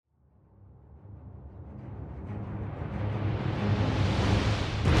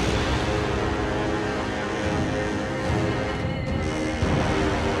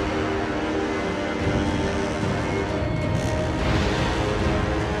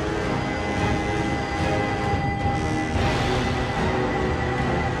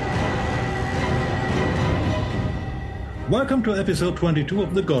Welcome to episode 22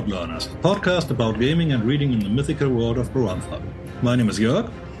 of The God Learners, a podcast about gaming and reading in the mythical world of Glorantha. My name is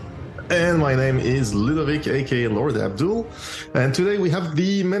Jörg. And my name is Ludovic, aka Lord Abdul. And today we have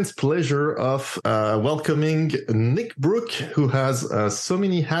the immense pleasure of welcoming Nick Brook, who has so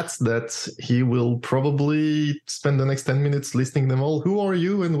many hats that he will probably spend the next 10 minutes listing them all. Who are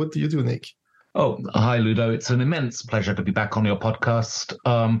you and what do you do, Nick? Oh, hi, Ludo. It's an immense pleasure to be back on your podcast.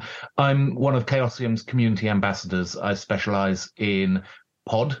 I'm one of Chaosium's community ambassadors. I specialize in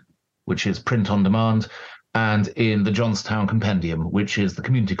Pod, which is print on demand, and in the Johnstown Compendium, which is the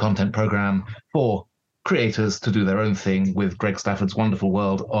community content program for creators to do their own thing with Greg Stafford's wonderful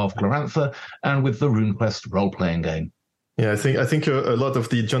world of Glorantha and with the RuneQuest role-playing game. Yeah, I think a lot of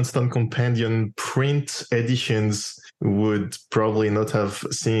the Johnstown Compendium print editions would probably not have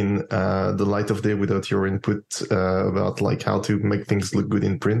seen the light of day without your input about like how to make things look good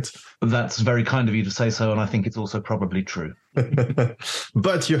in print. That's very kind of you to say so, and I think it's also probably true.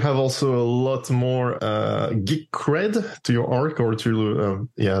 But you have also a lot more geek cred to your arc, or to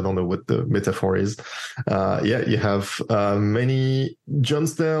I don't know what the metaphor is. You have many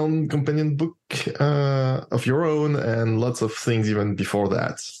Johnstown companion book of your own, and lots of things even before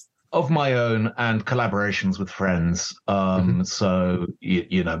that. Of my own and collaborations with friends. So,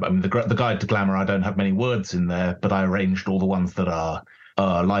 you know, I mean, the Guide to Glamour, I don't have many words in there, but I arranged all the ones that are.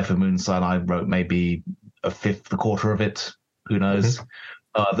 Life of Moonsun, I wrote maybe a quarter of it. Who knows?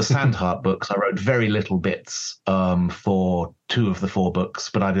 The Sandheart books, I wrote very little bits for 2 of the 4 books,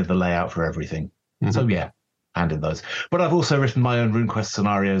 but I did the layout for everything. So, yeah, hand in those. But I've also written my own RuneQuest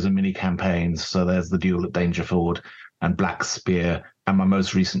scenarios and mini campaigns. So there's The Duel at Dangerford and Black Spear, and my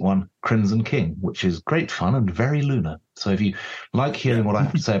most recent one, Crimson King, which is great fun and very lunar. So if you like hearing what I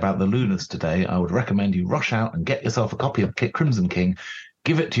have to say about the Lunars today, I would recommend you rush out and get yourself a copy of Crimson King,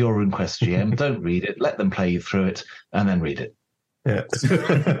 give it to your RuneQuest GM, don't read it, let them play you through it, and then read it. Yeah.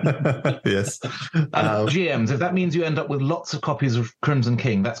 Yes. GMs, if that means you end up with lots of copies of Crimson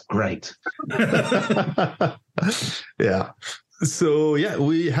King, that's great. Yeah. So, yeah,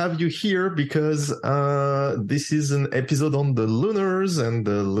 we have you here because this is an episode on the Lunars and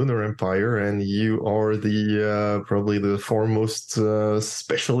the Lunar Empire, and you are the probably the foremost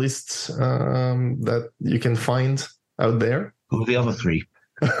specialist that you can find out there. Who are the other 3?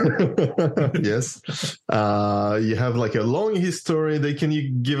 Yes. You have like a long history. Can you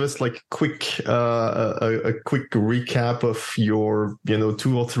give us like a quick recap of your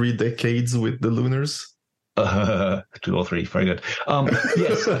 2 or 3 decades with the Lunars? 2 or 3, very good.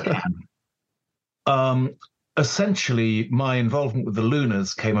 Yes, I can. Essentially, my involvement with the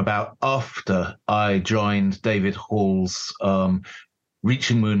Lunars came about after I joined David Hall's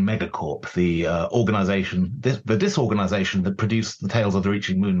Reaching Moon Megacorp, the organization, the disorganization that produced the Tales of the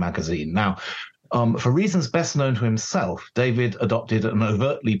Reaching Moon magazine. Now, for reasons best known to himself, David adopted an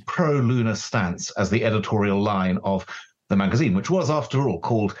overtly pro-lunar stance as the editorial line of the magazine, which was, after all,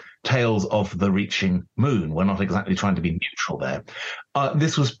 called Tales of the Reaching Moon. We're not exactly trying to be neutral there.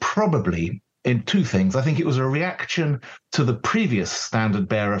 This was probably in 2 things. I think it was a reaction to the previous standard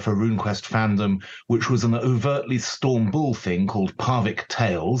bearer for RuneQuest fandom, which was an overtly Storm Bull thing called Parvik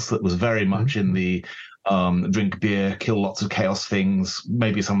Tales that was very much in the drink beer, kill lots of chaos things,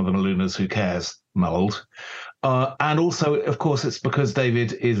 maybe some of them are Lunars, who cares, mold. And also, of course, it's because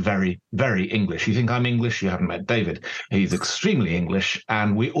David is very, very English. You think I'm English? You haven't met David. He's extremely English.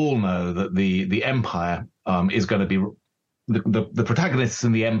 And we all know that the Empire is going to be the protagonists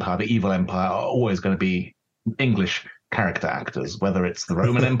in the Empire, the evil Empire, are always going to be English character actors, whether it's the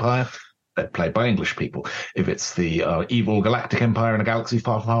Roman Empire, they're played by English people. If it's the evil Galactic Empire in a galaxy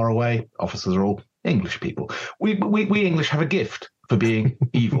far, far away, officers are all English people. We English have a gift for being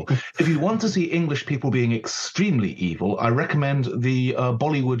evil. If you want to see English people being extremely evil, I recommend the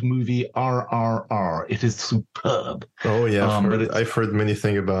Bollywood movie RRR. It is superb. Oh yeah, I've heard many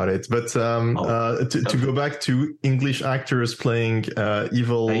things about it. But to go back to English actors playing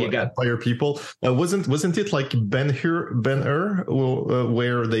evil Empire people, wasn't it like Ben-Hur,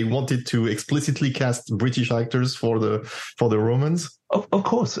 where they wanted to explicitly cast British actors for the Romans? Of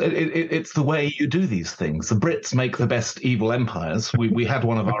course, it's the way you do these things. The Brits make the best evil empires. We had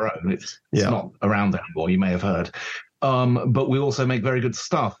one of our own. It's not around anymore, you may have heard. But we also make very good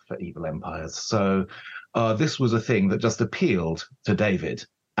stuff for evil empires. So this was a thing that just appealed to David,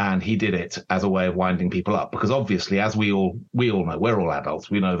 and he did it as a way of winding people up. Because obviously, as we all know, we're all adults.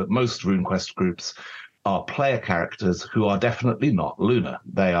 We know that most RuneQuest groups are player characters who are definitely not Lunar.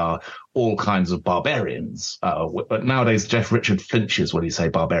 They are all kinds of barbarians. But nowadays, Jeff Richard flinches when you say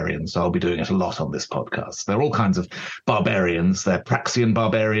barbarians, so I'll be doing it a lot on this podcast. They're all kinds of barbarians. They're Praxian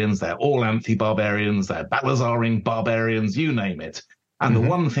barbarians. They're all-Anthe barbarians. They're Balazaring barbarians, you name it. And the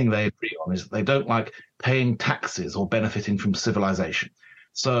one thing they agree on is that they don't like paying taxes or benefiting from civilization.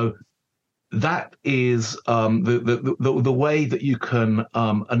 So that is the way that you can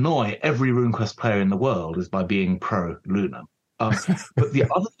annoy every RuneQuest player in the world is by being pro-Lunar. But the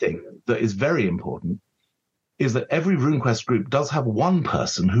other thing that is very important is that every RuneQuest group does have one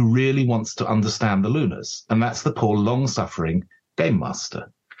person who really wants to understand the Lunars, and that's the poor, long-suffering Game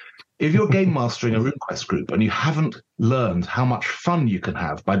Master. If you're game mastering a RuneQuest group and you haven't learned how much fun you can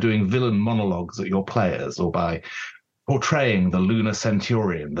have by doing villain monologues at your players or by portraying the Lunar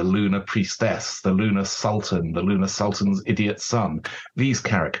Centurion, the Lunar Priestess, the Lunar Sultan, the Lunar Sultan's idiot son, these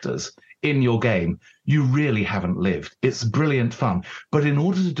characters in your game, you really haven't lived. It's brilliant fun. But in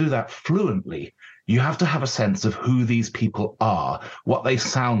order to do that fluently, you have to have a sense of who these people are, what they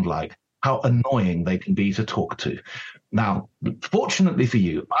sound like, how annoying they can be to talk to. Now, fortunately for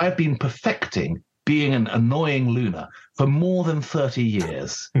you, I have been perfecting being an annoying Lunar for more than 30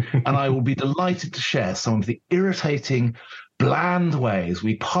 years, and I will be delighted to share some of the irritating, bland ways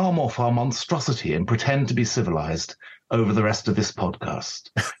we palm off our monstrosity and pretend to be civilized over the rest of this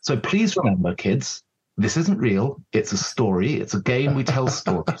podcast. So please remember, kids, this isn't real. It's a story. It's a game. We tell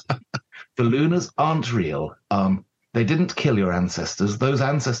stories. The Lunars aren't real. They didn't kill your ancestors. Those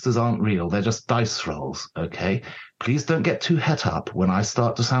ancestors aren't real. They're just dice rolls, okay? Please don't get too het up when I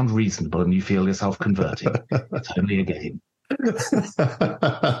start to sound reasonable and you feel yourself converting. It's only a game.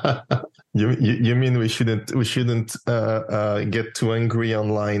 You mean we shouldn't get too angry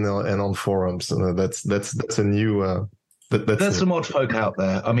online and on forums? That's a new. There's some odd folk out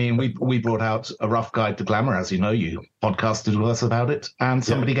there. I mean, we brought out A Rough Guide to Glamour, as you know. You podcasted with us about it, and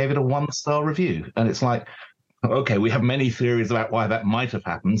somebody gave it a 1-star review, and it's like, okay, we have many theories about why that might have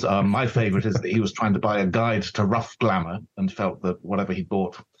happened. My favorite is that he was trying to buy a guide to rough glamour and felt that whatever he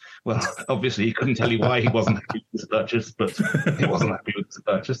bought, well, obviously he couldn't tell you why he wasn't happy with his purchase, but he wasn't happy with his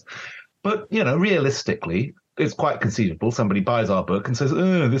purchase. But, realistically, it's quite conceivable. Somebody buys our book and says,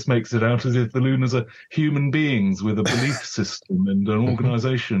 this makes it out as if the Lunars are human beings with a belief system and an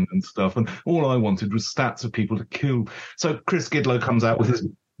organization and stuff. And all I wanted was stats of people to kill. So Chris Gidlow comes out with his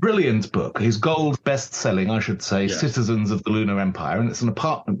brilliant book, his gold best-selling, I should say, Citizens of the Lunar Empire, and it's an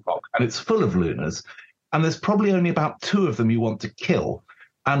apartment block, and it's full of Lunars, and there's probably only about 2 of them you want to kill,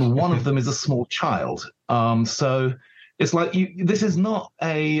 and one of them is a small child. So it's like this is not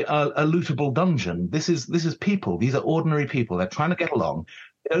a lootable dungeon. This is people. These are ordinary people. They're trying to get along.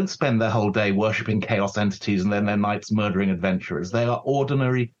 They don't spend their whole day worshipping chaos entities and then their nights murdering adventurers. They are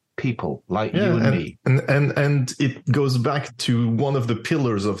ordinary people like you and me. And it goes back to one of the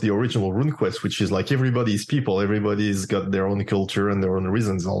pillars of the original RuneQuest, which is like everybody's people. Everybody's got their own culture and their own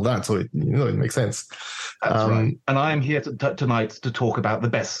reasons and all that. So it makes sense. That's right. And I am here tonight to talk about the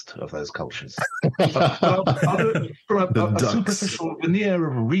best of those cultures. I'll do it from a superficial veneer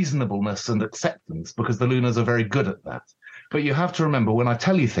of reasonableness and acceptance, because the Lunars are very good at that. But you have to remember, when I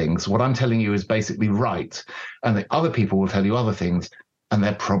tell you things, what I'm telling you is basically right, and the other people will tell you other things, and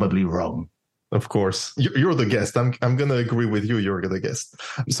they're probably wrong. Of course. You're the guest. I'm going to agree with you. You're the guest.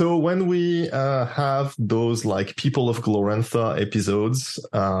 So when we have those like People of Glorantha episodes,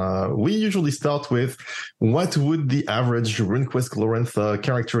 we usually start with, what would the average RuneQuest Glorantha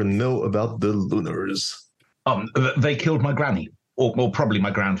character know about the Lunars? They killed my granny. Or probably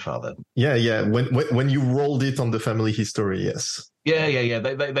my grandfather. Yeah. When you rolled it on the family history, yes. Yeah.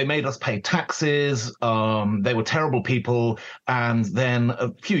 They made us pay taxes. They were terrible people. And then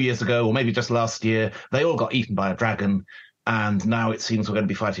a few years ago, or maybe just last year, they all got eaten by a dragon. And now it seems we're going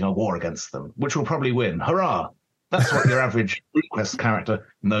to be fighting a war against them, which will probably win. Hurrah! That's what your average RuneQuest character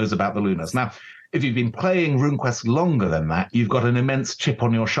knows about the Lunars. Now, if you've been playing RuneQuest longer than that, you've got an immense chip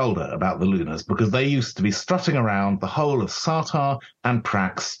on your shoulder about the Lunars, because they used to be strutting around the whole of Sartar and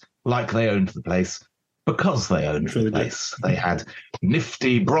Prax like they owned the place, because they owned the place. They had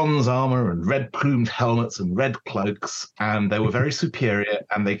nifty bronze armor and red-plumed helmets and red cloaks, and they were very superior,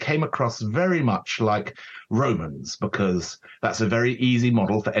 and they came across very much like Romans, because that's a very easy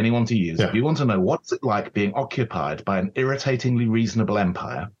model for anyone to use. Yeah. If you want to know what's it like being occupied by an irritatingly reasonable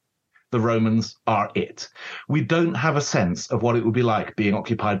empire, the Romans are it. We don't have a sense of what it would be like being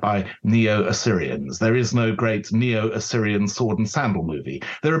occupied by Neo-Assyrians. There is no great Neo-Assyrian sword and sandal movie.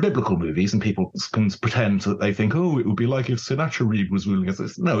 There are biblical movies, and people can pretend that they think, oh, it would be like if Sennacherib was ruling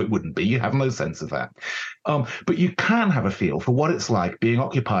us. No, it wouldn't be. You have no sense of that. But you can have a feel for what it's like being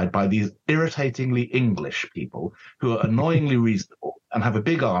occupied by these irritatingly English people who are annoyingly reasonable and have a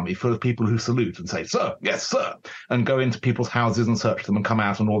big army full of people who salute and say, sir, yes, sir, and go into people's houses and search them and come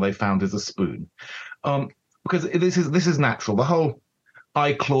out and all they found is a spoon. Because this is natural. The whole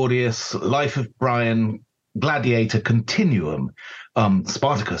I, Claudius, Life of Brian, Gladiator continuum,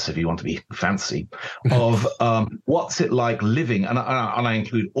 Spartacus, if you want to be fancy, of what's it like living, and I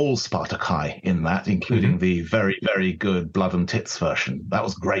include all Spartaci in that, including the very, very good Blood and Tits version. That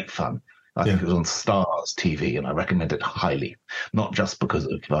was great fun. I think it was on Stars TV, and I recommend it highly, not just because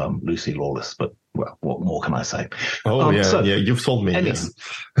of Lucy Lawless, but, well, what more can I say? Oh, you've sold me. There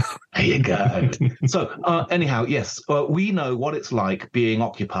you go. So, anyhow, yes, we know what it's like being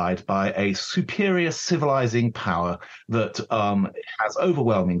occupied by a superior civilizing power that has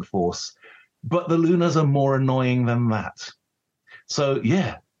overwhelming force, but the Lunars are more annoying than that. So,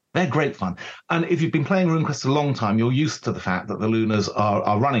 yeah. They're great fun. And if you've been playing RuneQuest a long time, you're used to the fact that the Lunars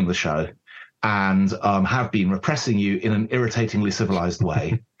are running the show and have been repressing you in an irritatingly civilized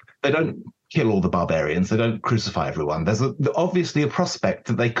way. They don't kill all the barbarians. They don't crucify everyone. There's obviously a prospect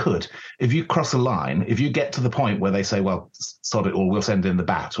that they could. If you cross a line, if you get to the point where they say, well, sod it all, we'll send in the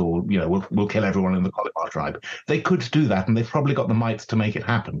bat, or, you know, we'll kill everyone in the Kolibar tribe, they could do that, and they've probably got the might to make it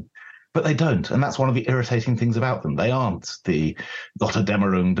happen. But they don't, and that's one of the irritating things about them. They aren't the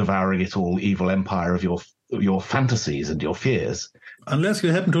Gotterdämmerung, devouring it all evil empire of your fantasies and your fears. Unless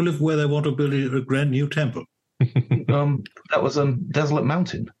you happen to live where they want to build a grand new temple. That was a desolate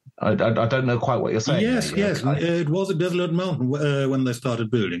mountain. I don't know quite what you're saying. Yes. It was a desolate mountain when they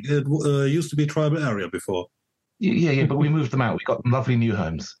started building. It used to be a tribal area before. Yeah, but we moved them out. We got lovely new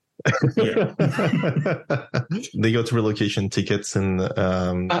homes. They got relocation tickets and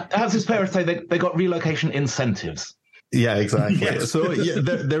as is fair to say, they got relocation incentives. Yeah, exactly. So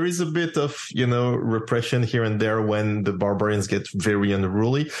there is a bit of, repression here and there when the barbarians get very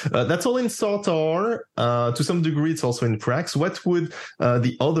unruly. That's all in Sartar. To some degree, it's also in Prax. What would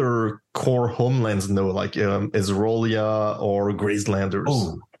the other core homelands know, like Ezrolia or Gracelanders?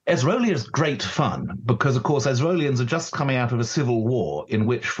 Oh, Ezrolia is great fun because, of course, Ezrolians are just coming out of a civil war in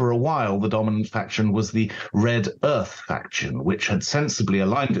which, for a while, the dominant faction was the Red Earth faction, which had sensibly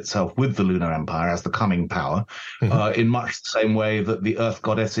aligned itself with the Lunar Empire as the coming power, in much the same way that the Earth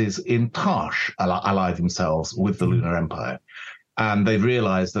goddesses in Tarsh ally themselves with the Lunar Empire. And they've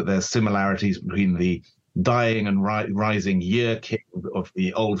realized that there's similarities between the dying and rising year king of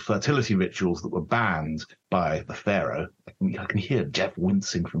the old fertility rituals that were banned by the pharaoh. I can hear Jeff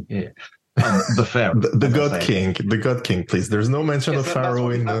wincing from here. The pharaoh, the god king, please. There's no mention of pharaoh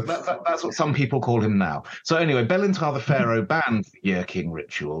in that's what some people call him now. So anyway, Belintar the pharaoh banned the year king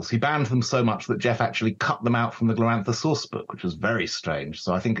rituals. He banned them so much that Jeff actually cut them out from the Glorantha source book, which was very strange.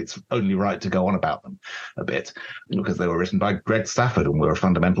 So I think it's only right to go on about them a bit because they were written by Greg Stafford and were a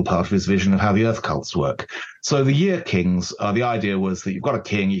fundamental part of his vision of how the earth cults work. So the year kings, the idea was that you've got a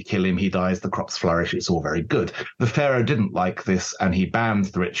king, you kill him, he dies, the crops flourish, it's all very good. The pharaoh didn't like this and he banned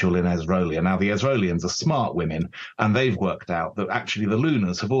the ritual in Ezrolia. Now, the Ezrolians are smart women, and they've worked out that actually the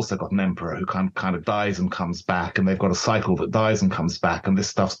Lunars have also got an emperor who kind of dies and comes back, and they've got a cycle that dies and comes back, and this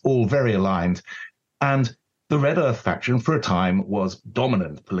stuff's all very aligned. And the Red Earth faction, for a time, was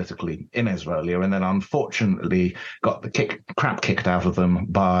dominant politically in Ezrolia, and then unfortunately got the crap kicked out of them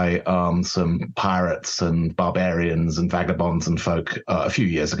by some pirates and barbarians and vagabonds and folk a few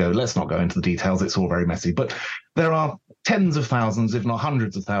years ago. Let's not go into the details. It's all very messy. But there are tens of thousands, if not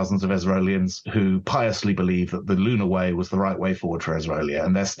hundreds of thousands of Ezrolians who piously believe that the Lunar way was the right way forward for Ezrolia.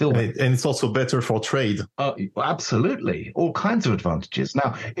 And they're still... And it's also better for trade. Absolutely. All kinds of advantages.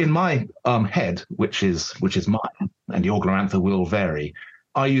 Now, in my head, which is mine, and your Glorantha will vary,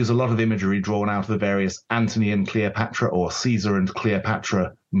 I use a lot of imagery drawn out of the various Antony and Cleopatra or Caesar and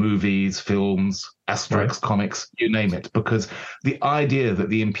Cleopatra movies, films, Asterix comics, you name it, because the idea that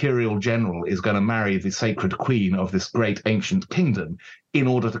the imperial general is going to marry the sacred queen of this great ancient kingdom in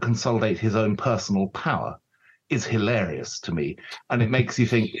order to consolidate his own personal power is hilarious to me. And it makes you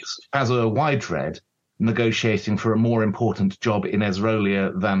think, as a Wide-Red, negotiating for a more important job in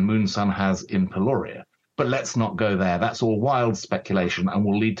Ezrolia than Moonsun has in Peloria. But let's not go there. That's all wild speculation and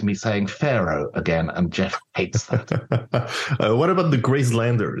will lead to me saying Pharaoh again, and Jeff hates that. What about the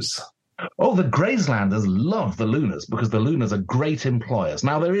Gracelanders? Oh, the Grayslanders love the Lunars because the Lunars are great employers.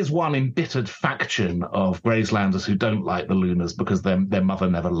 Now, there is one embittered faction of Grayslanders who don't like the Lunars because their mother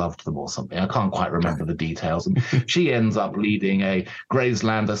never loved them or something. I can't quite remember the details. And she ends up leading a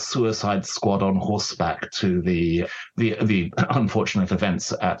Grayslander suicide squad on horseback to the unfortunate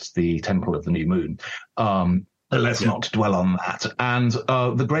events at the Temple of the New Moon. Let's not dwell on that. And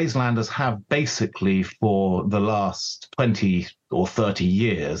the Grayslanders have basically, for the last 20 or 30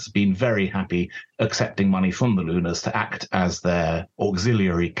 years, been very happy accepting money from the Lunars to act as their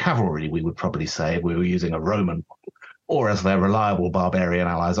auxiliary cavalry, we would probably say, if we were using a Roman model, or as their reliable barbarian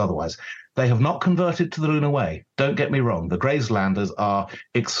allies otherwise. They have not converted to the Lunar way. Don't get me wrong. The Grayslanders are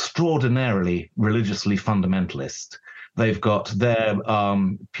extraordinarily religiously fundamentalist. They've got their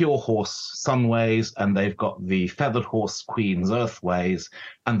pure horse sun ways, and they've got the feathered horse queen's earth ways,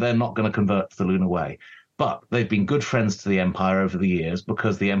 and they're not going to convert to the Lunar way. But they've been good friends to the Empire over the years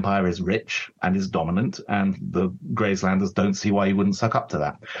because the Empire is rich and is dominant, and the Grayslanders don't see why you wouldn't suck up to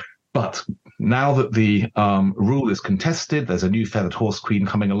that. But now that the rule is contested, there's a new feathered horse queen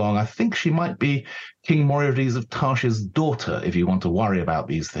coming along. I think she might be King Moriarty's of Tarsh's daughter, if you want to worry about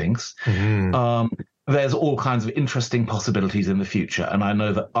these things. Mm-hmm. There's all kinds of interesting possibilities in the future, and I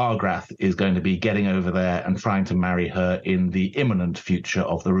know that Argrath is going to be getting over there and trying to marry her in the imminent future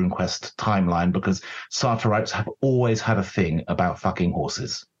of the RuneQuest timeline, because Sartorites have always had a thing about fucking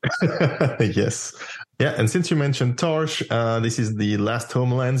horses. Yes. Yeah, and since you mentioned Tarsh, this is the last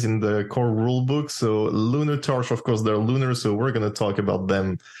homelands in the core rulebook. So Lunar Tarsh, of course, they're lunar, so we're going to talk about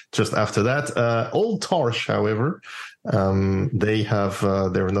them just after that. Old Tarsh, however,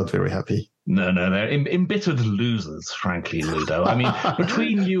 they're not very happy. No, they're embittered losers, frankly, Ludo. I mean,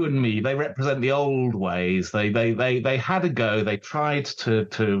 between you and me, they represent the old ways. They had a go. They tried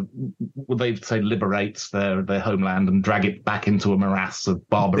to they'd say liberate their homeland and drag it back into a morass of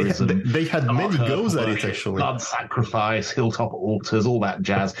barbarism. They had many goes at it, actually. Blood sacrifice, hilltop altars, all that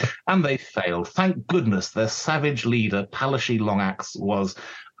jazz, and they failed. Thank goodness their savage leader, Palashy Longaxe, was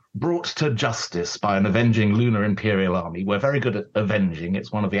brought to justice by an avenging Lunar Imperial army. We're very good at avenging.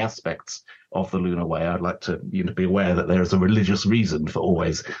 It's one of the aspects of the Lunar way. I'd like to be aware that there is a religious reason for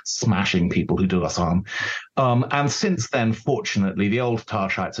always smashing people who do us harm. And since then, fortunately, the old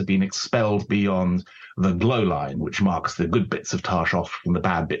Tarshites have been expelled beyond the glow line, which marks the good bits of Tarsh off from the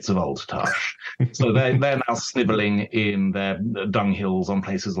bad bits of old Tarsh. So they're now snivelling in their dunghills on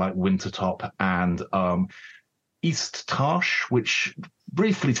places like Wintertop and East Tarsh, which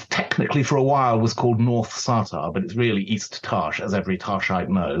briefly, technically for a while, was called North Sartar, but it's really East Tarsh, as every Tarshite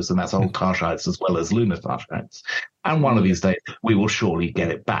knows, and that's old Tarshites as well as Lunar Tarshites. And one of these days, we will surely get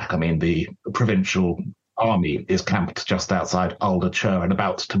it back. I mean, the provincial army is camped just outside Alder-Chur and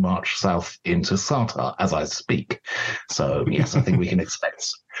about to march south into Sartar as I speak. So, yes, I think we can expect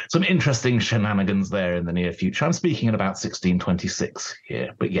some interesting shenanigans there in the near future. I'm speaking in about 1626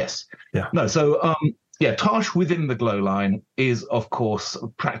 here, but yes. Yeah. No, so... Tarsh within the glow line is, of course,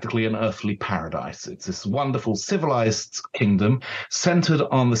 practically an earthly paradise. It's this wonderful civilized kingdom centered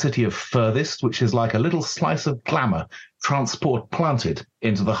on the city of Furthest, which is like a little slice of glamour planted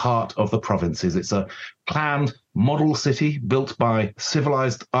into the heart of the provinces. It's a planned model city built by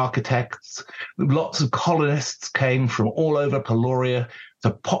civilized architects. Lots of colonists came from all over Peloria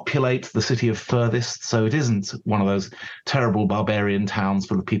to populate the city of Furthest. So it isn't one of those terrible barbarian towns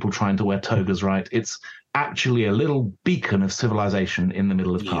full of people trying to wear togas, right? It's actually a little beacon of civilization in the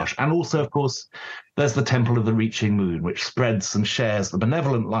middle of Tarsh. And also, of course, there's the Temple of the Reaching Moon, which spreads and shares the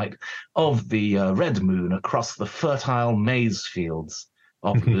benevolent light of the red moon across the fertile maize fields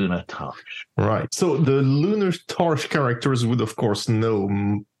of Lunar Tarsh. Right. So the Lunar Tarsh characters would, of course,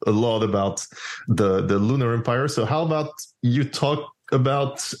 know a lot about the Lunar Empire. So how about you talk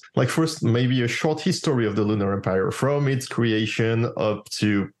about, like, first maybe a short history of the Lunar Empire from its creation up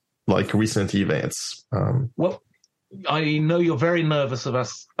to like recent events. Well, I know you're very nervous of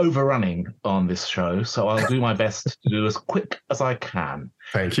us overrunning on this show, so I'll do my best to do as quick as I can.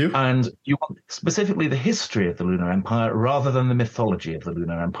 Thank you. And you want specifically the history of the Lunar Empire rather than the mythology of the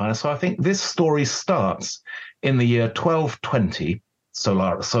Lunar Empire. So I think this story starts in the year 1220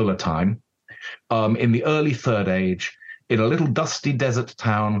 solar time, in the early Third Age, in a little dusty desert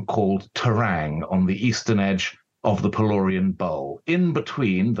town called Terang on the eastern edge of the Pelorian Bowl, in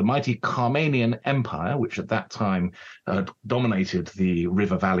between the mighty Carmanian Empire, which at that time dominated the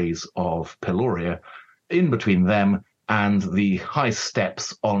river valleys of Peloria, in between them and the high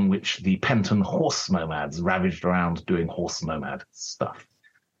steppes on which the Penton horse nomads ravaged around doing horse nomad stuff.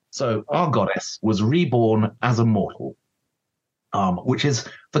 So our goddess was reborn as a mortal, which is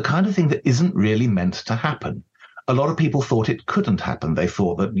the kind of thing that isn't really meant to happen. A lot of people thought it couldn't happen. They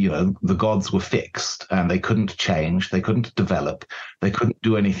thought that, the gods were fixed and they couldn't change, they couldn't develop, they couldn't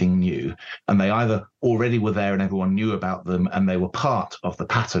do anything new. And they either already were there and everyone knew about them and they were part of the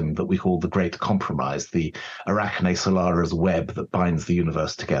pattern that we call the Great Compromise, the Arachne Solara's web that binds the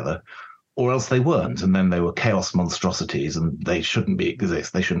universe together, or else they weren't. And then they were chaos monstrosities and they shouldn't be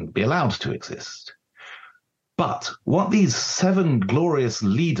allowed to exist. But what these 7 glorious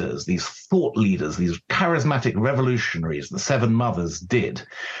leaders, these thought leaders, these charismatic revolutionaries, the 7 mothers did,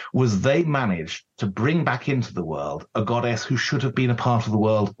 was they managed to bring back into the world a goddess who should have been a part of the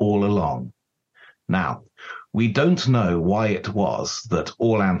world all along. Now, we don't know why it was that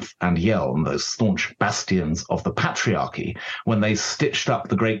Orlanth and Yelm, those staunch bastions of the patriarchy, when they stitched up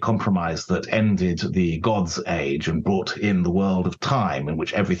the Great Compromise that ended the God's Age and brought in the world of time, in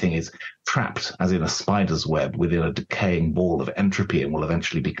which everything is trapped as in a spider's web within a decaying ball of entropy and will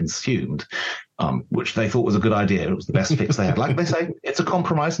eventually be consumed, which they thought was a good idea. It was the best fix they had. Like they say, it's a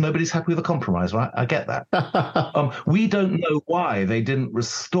compromise. Nobody's happy with a compromise, right? I get that. We don't know why they didn't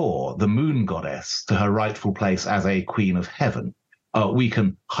restore the moon goddess to her rightful place as a queen of heaven. We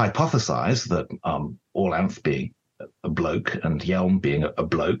can hypothesize that Orlanth being a bloke and Yelm being a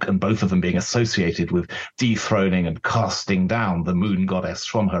bloke, and both of them being associated with dethroning and casting down the moon goddess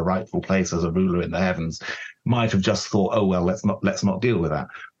from her rightful place as a ruler in the heavens, might have just thought, oh well, let's not deal with that.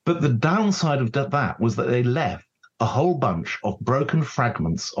 But the downside of that was that they left a whole bunch of broken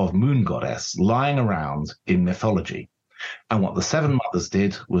fragments of moon goddess lying around in mythology. And what the 7 mothers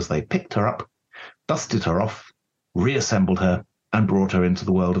did was they picked her up, dusted her off, reassembled her, and brought her into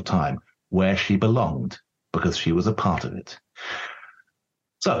the world of time, where she belonged, because she was a part of it.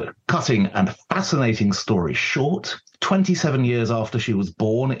 So, cutting and fascinating story short, 27 years after she was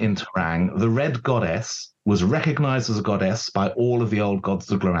born in Terang, the Red Goddess was recognized as a goddess by all of the old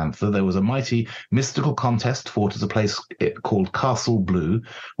gods of Glorantha. There was a mighty mystical contest fought at a place called Castle Blue,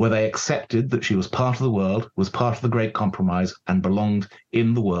 where they accepted that she was part of the world, was part of the Great Compromise, and belonged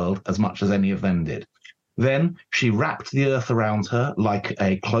in the world as much as any of them did. Then she wrapped the earth around her like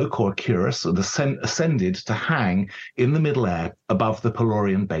a cloak or a cuirass and ascended to hang in the middle air above the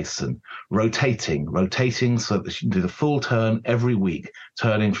Pelorian basin, rotating so that she did a full turn every week,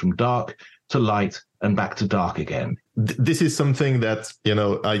 turning from dark to light and back to dark again. This is something that,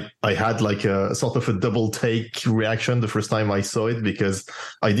 I had like a sort of a double take reaction the first time I saw it, because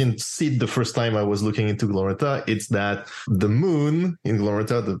I didn't see it the first time I was looking into Glorantha. It's that the moon in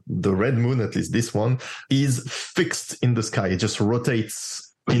Glorantha, the red moon, at least this one, is fixed in the sky. It just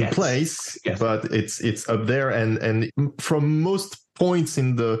rotates in place, but it's up there. And from most points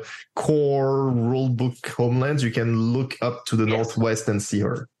in the core rulebook homelands, you can look up to the northwest and see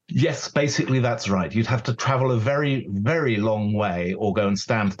her. Yes, basically that's right. You'd have to travel a very, very long way or go and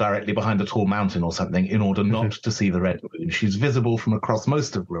stand directly behind a tall mountain or something in order not to see the red moon. She's visible from across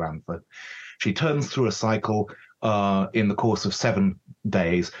most of Glorantha. She turns through a cycle in the course of 7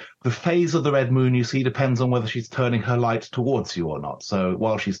 days. The phase of the red moon you see depends on whether she's turning her light towards you or not. So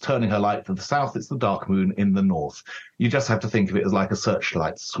while she's turning her light to the south, it's the dark moon in the north. You just have to think of it as like a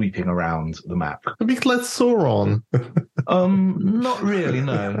searchlight sweeping around the map. A bit like Sauron. Not really,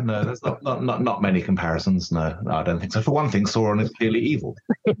 no. There's not many comparisons. No, I don't think so. For one thing, Sauron is clearly evil.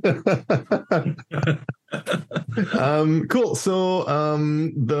 Cool. So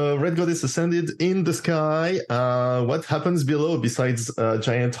the red goddess ascended in the sky. What happens below besides a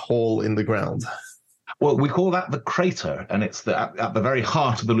giant hole in the ground? Well, we call that the crater, and it's at the very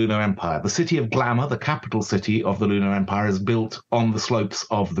heart of the Lunar Empire. The city of Glamour, the capital city of the Lunar Empire, is built on the slopes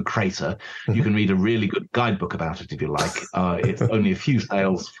of the crater. You can read a really good guidebook about it if you like. It's only a few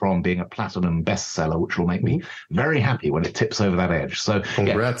sales from being a platinum bestseller, which will make me very happy when it tips over that edge. So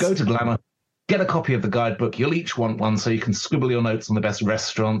go to Glamour, get a copy of the guidebook. You'll each want one so you can scribble your notes on the best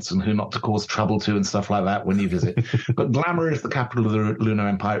restaurants and who not to cause trouble to and stuff like that when you visit. But Glamour is the capital of the Lunar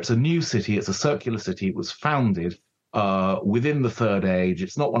Empire. It's a new city. It's a circular city. It was founded within the Third Age.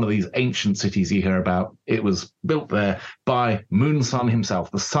 It's not one of these ancient cities you hear about. It was built there by Moon Sun himself,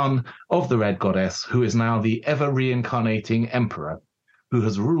 the son of the Red Goddess, who is now the ever-reincarnating emperor, who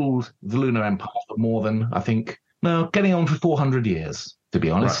has ruled the Lunar Empire for more than, I think, getting on for 400 years, to be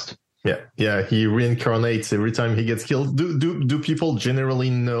honest. Right. Yeah, he reincarnates every time he gets killed. Do people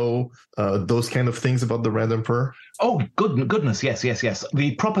generally know those kind of things about the Red Emperor? Oh, goodness, yes.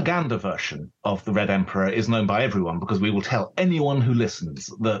 The propaganda version of the Red Emperor is known by everyone, because we will tell anyone who listens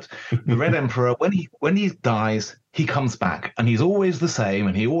that the Red Emperor, when he dies, he comes back, and he's always the same,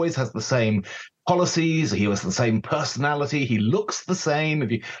 and he always has the same policies, he has the same personality, he looks the same.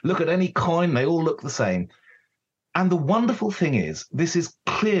 If you look at any coin, they all look the same. And the wonderful thing is, this is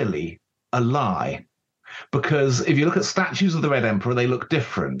clearly a lie. because if you look at statues of the Red Emperor, they look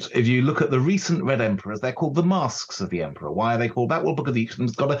different. If you look at the recent Red Emperors, they're called the masks of the Emperor. Why are they called that? Well, because each of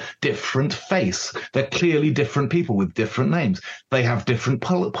them's got a different face. They're clearly different people with different names. They have different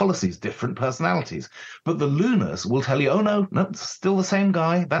policies, different personalities. But the Lunars will tell you, oh, no, it's still the same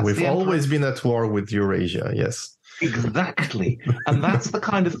guy. We've always been at war with Eurasia, yes. Exactly. And that's the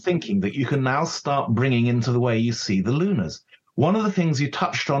kind of thinking that you can now start bringing into the way you see the Lunars. One of the things you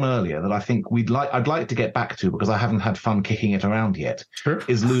touched on earlier that I think I'd like to get back to, because I haven't had fun kicking it around yet,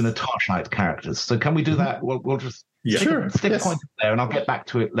 is Lunar Tarshite characters. So can we do that? We'll just stick a point there, and I'll get back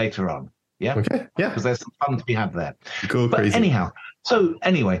to it later on. Yeah? Okay, yeah. Because there's some fun to be had there. Go crazy. Anyhow,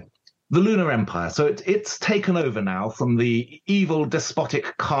 the Lunar Empire. So it's taken over now from the evil,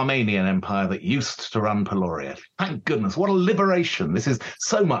 despotic Carmanian Empire that used to run Peloria. Thank goodness. What a liberation. This is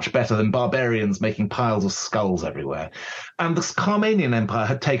so much better than barbarians making piles of skulls everywhere. And the Carmanian Empire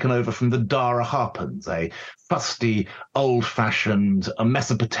had taken over from the Dara Harpans, a fusty, old-fashioned,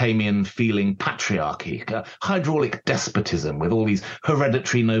 Mesopotamian-feeling patriarchy, a hydraulic despotism with all these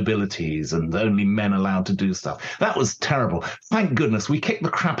hereditary nobilities and only men allowed to do stuff. That was terrible. Thank goodness we kicked the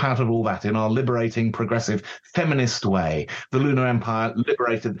crap out of all that in our liberating, progressive, feminist way. The Lunar Empire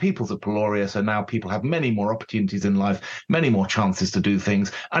liberated the peoples of Peloria, so now people have many more opportunities in life, many more chances to do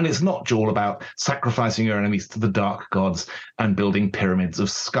things, and it's not all about sacrificing your enemies to the dark gods and building pyramids of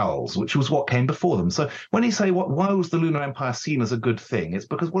skulls, which was what came before them. So when you say, why was the Lunar Empire seen as a good thing? It's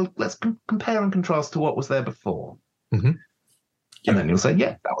because, well, let's compare and contrast to what was there before. Mm-hmm. And then you'll say,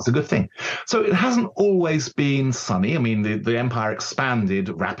 yeah, that was a good thing. So it hasn't always been sunny. I mean, the empire expanded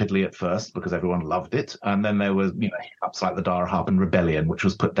rapidly at first because everyone loved it. And then there was, hiccups like the Dara Harpan Rebellion, which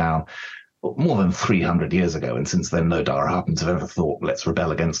was put down more than 300 years ago. And since then, no Dara Harpans have ever thought, let's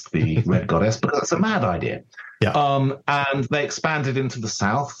rebel against the Red Goddess, because that's a mad idea. Yeah. And they expanded into the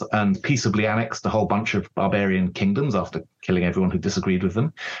south and peaceably annexed a whole bunch of barbarian kingdoms after killing everyone who disagreed with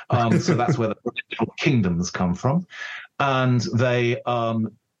them. So that's where the little kingdoms come from. And they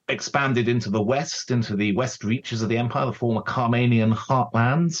expanded into the west reaches of the empire, the former Carmanian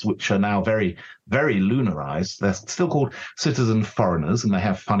heartlands, which are now very, very lunarized. They're still called citizen foreigners, and they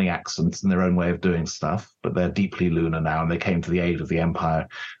have funny accents and their own way of doing stuff, but they're deeply lunar now, and they came to the aid of the empire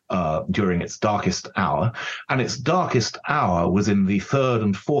during its darkest hour. And its darkest hour was in the third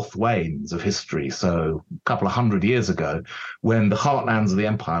and fourth wanes of history, so a couple of hundred years ago, when the heartlands of the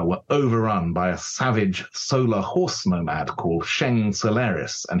empire were overrun by a savage solar horse nomad called Sheng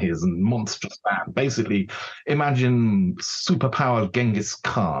Solaris and his monstrous band. Basically, imagine superpowered Genghis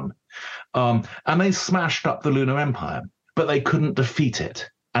Khan. And they smashed up the Lunar Empire, but they couldn't defeat it.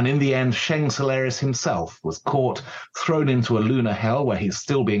 And in the end, Sheng Solaris himself was caught, thrown into a lunar hell where he's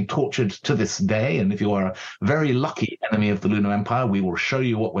still being tortured to this day. And if you are a very lucky enemy of the Lunar Empire, we will show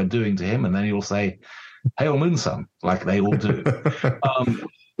you what we're doing to him. And then you'll say, "Hail Moon Son," like they all do,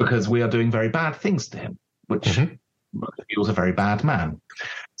 because we are doing very bad things to him, which he was a very bad man.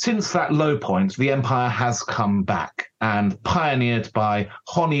 Since that low point, the empire has come back, and pioneered by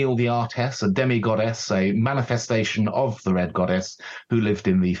Honil the Artess, a demigoddess, a manifestation of the Red Goddess, who lived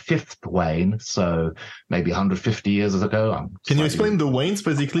in the fifth wane, so maybe 150 years ago. Can you explain the wanes,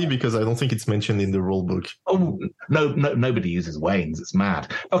 basically? Because I don't think it's mentioned in the rule book. Oh, no, nobody uses wanes. It's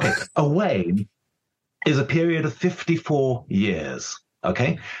mad. Okay, a wane is a period of 54 years.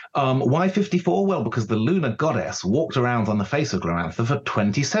 Okay. Why 54? Well, because the lunar goddess walked around on the face of Glorantha for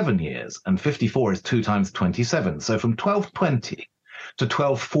 27 years, and 54 is 2 times 27. So from 1220 to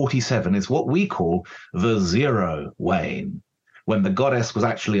 1247 is what we call the zero wane, when the goddess was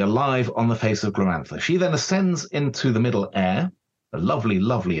actually alive on the face of Glorantha. She then ascends into the middle air, a lovely,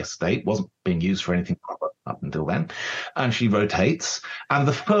 lovely estate, wasn't being used for anything proper up until then, and she rotates. And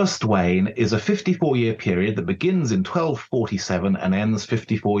the first wane is a 54-year period that begins in 1247 and ends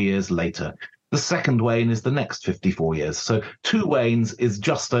 54 years later. The second wane is the next 54 years. So 2 wanes is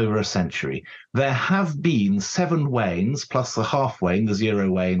just over a century. There have been 7 wanes, plus the half wane, the zero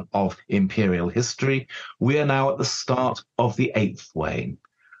wane of imperial history. We are now at the start of the 8th wane.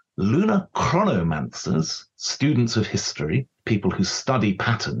 Lunar chronomancers, students of history, people who study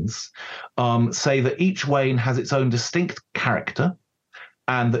patterns, say that each wane has its own distinct character,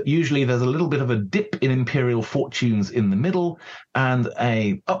 and that usually there's a little bit of a dip in imperial fortunes in the middle and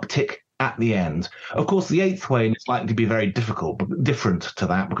a uptick at the end. Of course, the 8th wane is likely to be very different to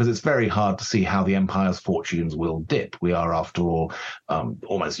that, because it's very hard to see how the empire's fortunes will dip. We are, after all,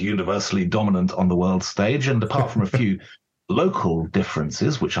 almost universally dominant on the world stage, and apart from a few local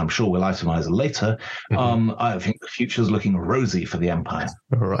differences, which I'm sure we'll itemize later, I think the future's looking rosy for the Empire.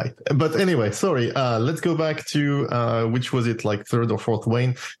 All right. But anyway, sorry. Let's go back to, which was it, like third or fourth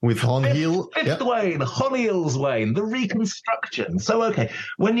Wayne with Honhill? Fifth Wayne, Honhill's Wayne, the reconstruction. So, okay,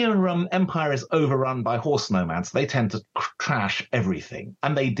 when your empire is overrun by horse nomads, they tend to trash everything.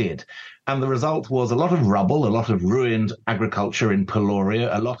 And they did. And the result was a lot of rubble, a lot of ruined agriculture in Peloria,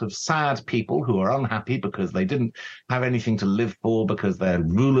 a lot of sad people who are unhappy because they didn't have anything to live for, because their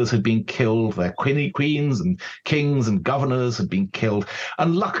rulers had been killed, their queens and kings and governors had been killed.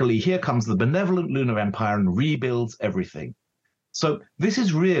 And luckily, here comes the benevolent Lunar Empire and rebuilds everything. So this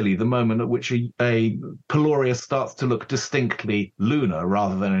is really the moment at which a Peloria starts to look distinctly lunar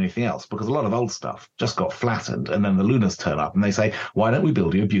rather than anything else, because a lot of old stuff just got flattened, and then the Lunars turn up and they say, why don't we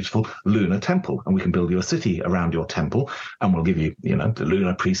build you a beautiful lunar temple, and we can build you a city around your temple, and we'll give you, the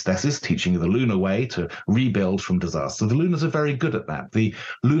lunar priestesses teaching you the lunar way to rebuild from disaster. The Lunars are very good at that. The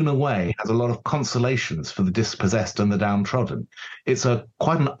lunar way has a lot of consolations for the dispossessed and the downtrodden. It's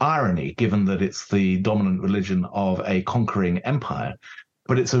quite an irony, given that it's the dominant religion of a conquering empire.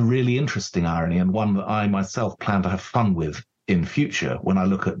 But it's a really interesting irony, and one that I myself plan to have fun with in future when I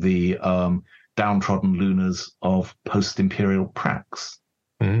look at the downtrodden Lunars of post-imperial Prax.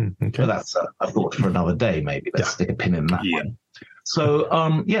 Okay. But that's a thought for another day, maybe. Let's stick a pin in that one. So,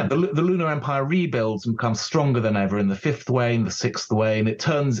 the Lunar Empire rebuilds and becomes stronger than ever in the fifth Wayne, the sixth Wayne. It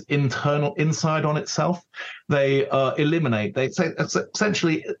turns inside on itself. They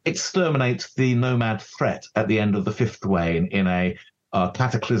essentially exterminate the nomad threat at the end of the fifth Wayne in a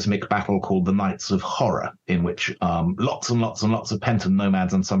cataclysmic battle called the Knights of Horror, in which lots and lots and lots of Penton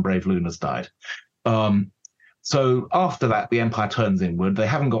nomads and some brave Lunars died. So after that, the Empire turns inward. They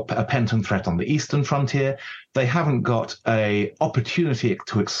haven't got a Penton threat on the eastern frontier. They haven't got an opportunity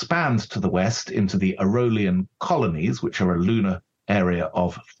to expand to the west into the Aurolian colonies, which are a lunar area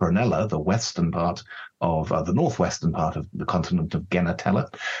of Frenella, the western part of the northwestern part of the continent of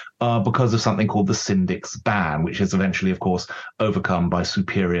Genatella, because of something called the Syndic's ban, which is eventually, of course, overcome by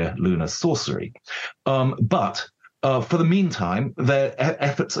superior lunar sorcery. But for the meantime, their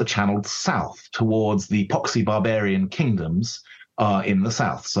efforts are channeled south towards the Poxy barbarian kingdoms in the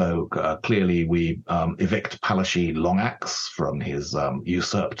south. So clearly we evict Palashi Longaxe from his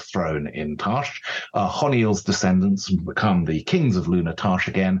usurped throne in Tarsh. Honhill's descendants become the kings of Lunar Tarsh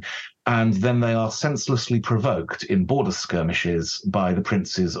again, and then they are senselessly provoked in border skirmishes by the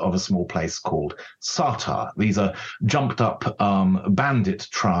princes of a small place called Sartar. These are jumped up bandit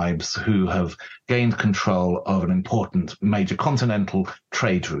tribes who have gained control of an important major continental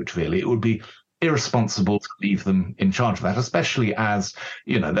trade route, really. It would be irresponsible to leave them in charge of that, especially as,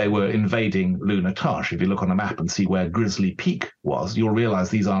 they were invading Lunar Tarsh. If you look on a map and see where Grizzly Peak was, you'll realize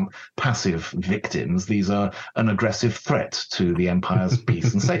these aren't passive victims. These are an aggressive threat to the Empire's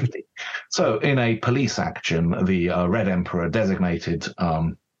peace and safety. So in a police action, the Red Emperor designated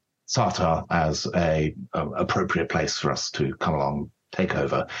Sartar as a appropriate place for us to come along, take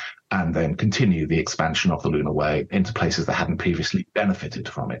over, and then continue the expansion of the Lunar Way into places that hadn't previously benefited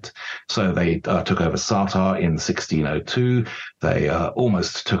from it. So they took over Sartar in 1602. They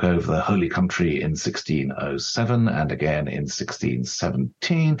almost took over the Holy Country in 1607 and again in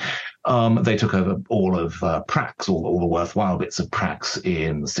 1617. They took over all of Prax, all the worthwhile bits of Prax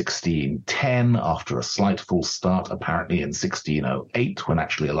in 1610 after a slight false start, apparently in 1608, when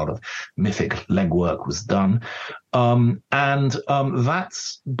actually a lot of mythic legwork was done.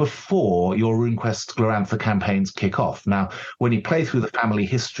 That's before your RuneQuest Glorantha campaigns kick off. Now, when you play through the family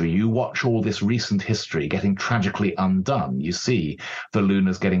history, you watch all this recent history getting tragically undone. You see the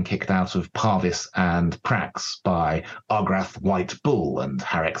Lunars getting kicked out of Parvis and Prax by Argrath White Bull and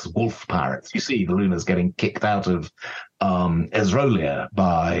Harek's Wolf Pirates. You see the Lunars getting kicked out of Esrolia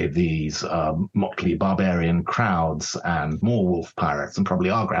by these motley barbarian crowds and more wolf pirates, and probably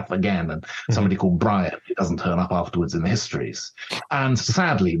Argrath again, and somebody called Brian who doesn't turn up afterwards in the histories. And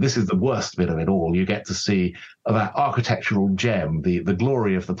sadly, this is the worst bit of it all. You get to see that architectural gem, the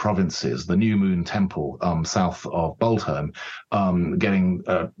glory of the provinces, the New Moon Temple south of Boltholm, getting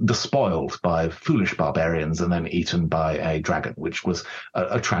despoiled by foolish barbarians and then eaten by a dragon, which was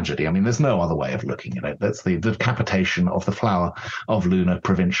a tragedy. I mean, there's no other way of looking at it. That's the decapitation of the flower of lunar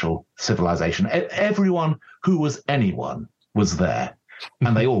provincial civilization. Everyone who was anyone was there,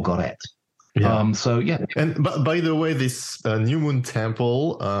 and they all got it. Yeah. And by the way, this New Moon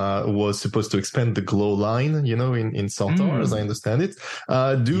Temple was supposed to expand the glow line, in Sartar, as I understand it.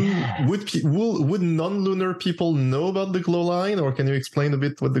 Would non-lunar people know about the glow line, or can you explain a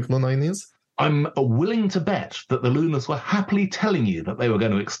bit what the glow line is? I'm willing to bet that the Lunars were happily telling you that they were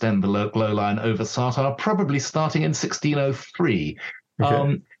going to extend the glow line over Sartar, probably starting in 1603.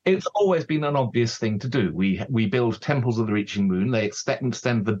 Okay. It's always been an obvious thing to do. We build temples of the reaching moon. They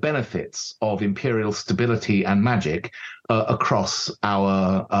extend the benefits of imperial stability and magic across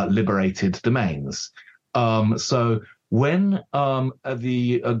our liberated domains. So when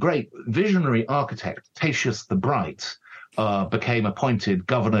the great visionary architect Tatius the Bright became appointed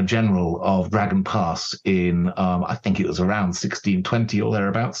Governor General of Dragon Pass in, I think it was around 1620 or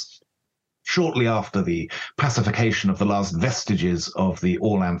thereabouts, shortly after the pacification of the last vestiges of the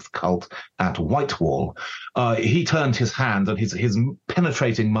Orlanth cult at Whitewall, he turned his hand and his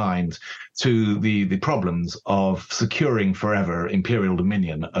penetrating mind to the problems of securing forever imperial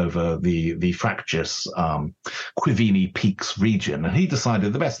dominion over the fractious Quivini Peaks region. And he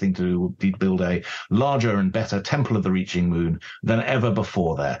decided the best thing to do would be build a larger and better Temple of the Reaching Moon than ever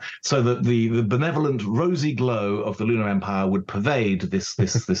before there, so that the benevolent rosy glow of the Lunar Empire would pervade this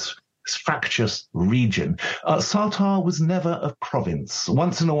fractious region. Sartar was never a province.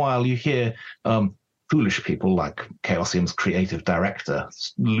 Once in a while you hear foolish people like Chaosium's creative director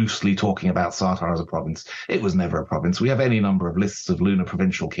loosely talking about Sartar as a province. It was never a province. We have any number of lists of lunar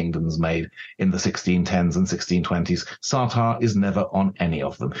provincial kingdoms made in the 1610s and 1620s. Sartar is never on any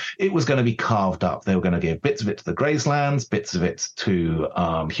of them. It was going to be carved up. They were going to give bits of it to the Grayslands, bits of it to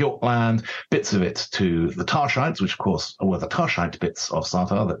Hjortland, bits of it to the Tarshites, which of course were the Tarshite bits of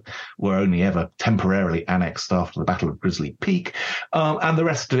Sartar that were only ever temporarily annexed after the Battle of Grizzly Peak. And the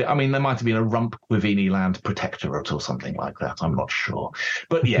rest of it, I mean, there might have been a rump Quivini land protectorate or something like that. I'm not sure.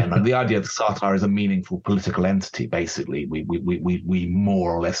 But yeah, no, the idea that Sartar is a meaningful political entity, basically, we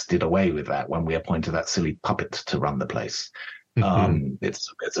more or less did away with that when we appointed that silly puppet to run the place.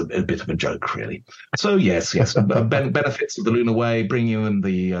 It's a bit of a joke, really. So yes, benefits of the Lunar Way, bringing in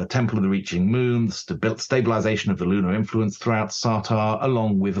the Temple of the Reaching Moon, the stabilization of the lunar influence throughout Sartar,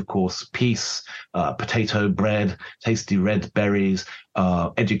 along with, of course, peace, potato bread, tasty red berries,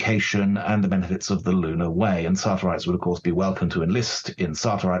 education, and the benefits of the Lunar Way. And Sartarites would, of course, be welcome to enlist in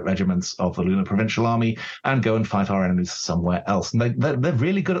Sartarite regiments of the Lunar Provincial Army and go and fight our enemies somewhere else. And they're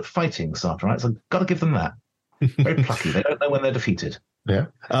really good at fighting, Sartarites. I've got to give them that. Very plucky. They don't know when they're defeated. Yeah.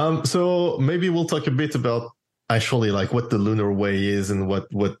 So maybe we'll talk a bit about actually like what the Lunar Way is and what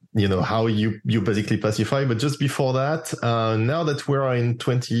how you basically pacify. But just before that, now that we're in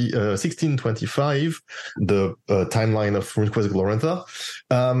 1625, the timeline of RuneQuest Glorantha,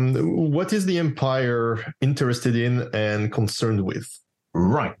 what is the Empire interested in and concerned with?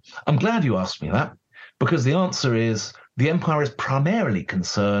 Right. I'm glad you asked me that, because the answer is the Empire is primarily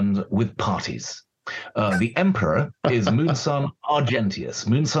concerned with parties. The Emperor is Moonson Argentius.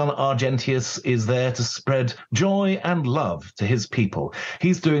 Moonson Argentius is there to spread joy and love to his people.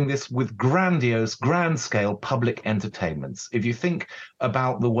 He's doing this with grandiose, grand-scale public entertainments. If you think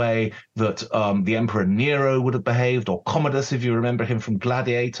about the way that the Emperor Nero would have behaved, or Commodus, if you remember him from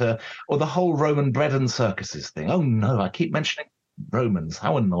Gladiator, or the whole Roman bread and circuses thing. Oh no, I keep mentioning Romans.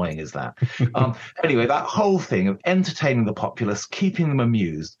 How annoying is that? Anyway, that whole thing of entertaining the populace, keeping them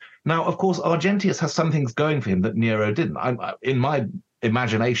amused. Now, of course, Argentius has some things going for him that Nero didn't. In my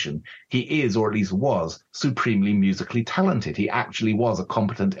imagination, he is, or at least was, supremely musically talented. He actually was a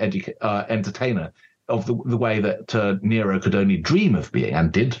competent entertainer of the way that Nero could only dream of being,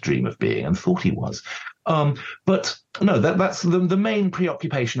 and did dream of being, and thought he was. But no, that's the main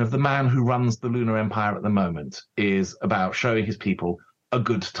preoccupation of the man who runs the Lunar Empire at the moment, is about showing his people a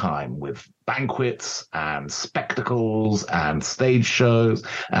good time with banquets and spectacles and stage shows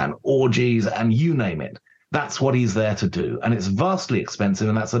and orgies and you name it. That's what he's there to do. And it's vastly expensive,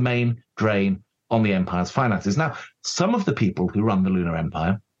 and that's the main drain on the Empire's finances. Now, some of the people who run the Lunar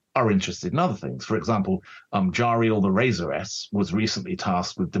Empire are interested in other things. For example, Jariel the Razoress was recently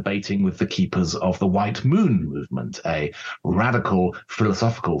tasked with debating with the keepers of the White Moon movement, a radical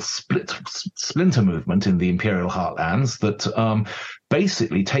philosophical splinter movement in the Imperial Heartlands that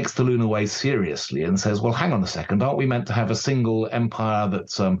basically takes the Lunar Way seriously and says, well, hang on a second, aren't we meant to have a single empire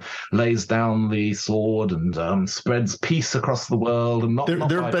that lays down the sword and spreads peace across the world? And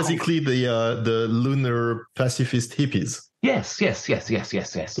they're basically the lunar pacifist hippies. Yes. As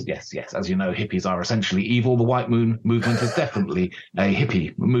you know, hippies are essentially evil. The White Moon movement is definitely a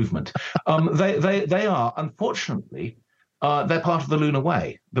hippie movement. They are, unfortunately, they're part of the Lunar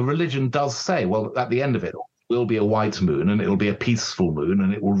Way. The religion does say, well, at the end of it will be a white moon, and it'll be a peaceful moon,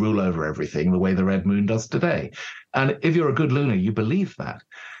 and it will rule over everything the way the red moon does today. And if you're a good lunar, you believe that.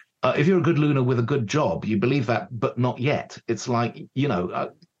 If you're a good lunar with a good job, you believe that, but not yet. It's like,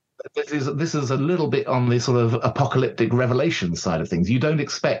 this is a little bit on the sort of apocalyptic revelation side of things. You don't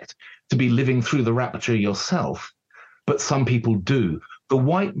expect to be living through the rapture yourself, but some people do. The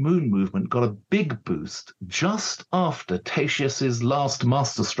White Moon movement got a big boost just after Tatius's last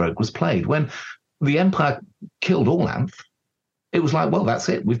masterstroke was played. When the Empire killed Orlanth, it was like, well, that's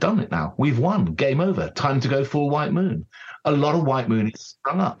it. We've done it now. We've won. Game over. Time to go full White Moon. A lot of White Moon is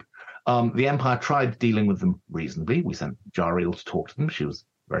sprung up. The Empire tried dealing with them reasonably. We sent Jariel to talk to them. She was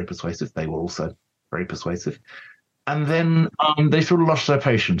very persuasive. They were also very persuasive. And then they sort of lost their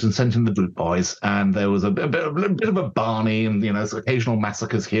patience and sent in the boot boys. And there was a bit of a Barney and, occasional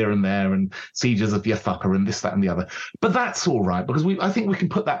massacres here and there and sieges of Yathuka and this, that, and the other. But that's all right, because I think we can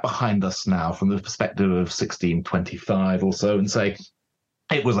put that behind us now from the perspective of 1625 or so and say,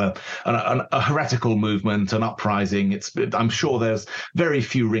 it was a heretical movement, an uprising. I'm sure there's very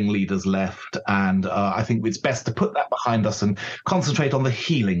few ringleaders left, and I think it's best to put that behind us and concentrate on the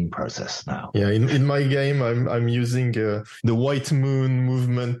healing process now. Yeah, in my game, I'm using the White Moon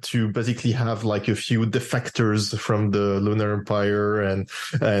movement to basically have like a few defectors from the Lunar Empire and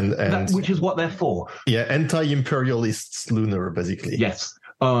which is what they're for. Yeah, anti-imperialists, Lunar, basically. Yes.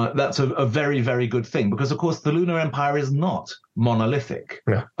 That's a very, very good thing because, of course, the Lunar Empire is not monolithic.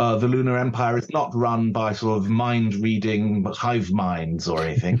 Yeah. The Lunar Empire is not run by sort of mind-reading hive minds or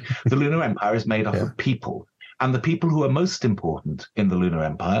anything. The Lunar Empire is made up of people. And the people who are most important in the Lunar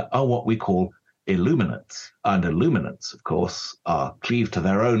Empire are what we call Illuminates. And Illuminates, of course, are cleaved to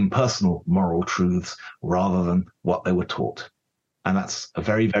their own personal moral truths rather than what they were taught. And that's a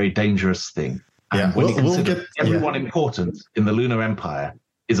very, very dangerous thing. And when you consider everyone important in the Lunar Empire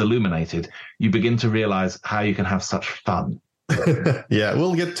is illuminated, you begin to realize how you can have such fun. Yeah,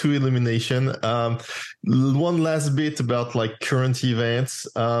 we'll get to illumination. One last bit about like current events.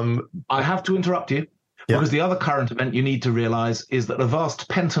 I have to interrupt you because the other current event you need to realize is that a vast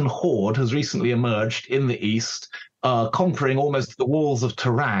Penton horde has recently emerged in the east, conquering almost the walls of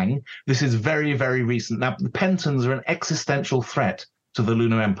Terang. This is very, very recent. Now, the Pentons are an existential threat to the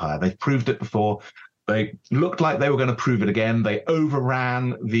Lunar Empire. They've proved it before. They looked like they were going to prove it again. They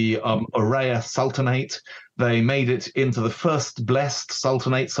overran the Aurea Sultanate. They made it into the first blessed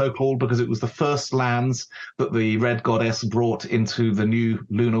Sultanate, so-called, because it was the first lands that the Red Goddess brought into the new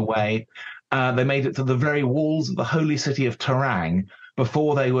lunar way. They made it to the very walls of the holy city of Terang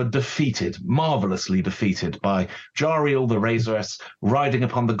before they were defeated, marvelously defeated, by Jariel the Razoress riding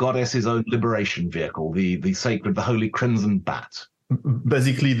upon the goddess's own liberation vehicle, the sacred, the holy Crimson Bat.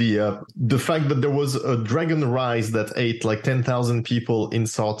 Basically, the fact that there was a dragon rise that ate like 10,000 people in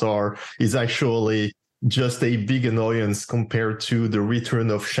Sartar is actually just a big annoyance compared to the return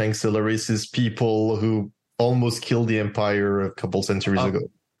of Shanks Celeris's people who almost killed the Empire a couple centuries ago.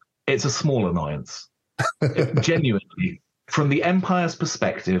 It's a small annoyance. Genuinely. From the Empire's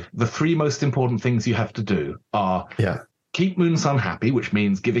perspective, the three most important things you have to do are keep Moonsun happy, which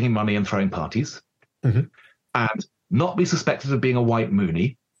means giving him money and throwing parties, and not be suspected of being a white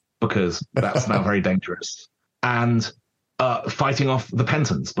moonie, because that's now very dangerous, and fighting off the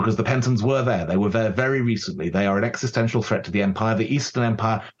Pentons, because the Pentons were there. They were there very recently. They are an existential threat to the Empire. The Eastern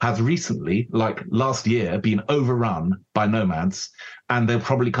Empire has recently, like last year, been overrun by nomads, and they'll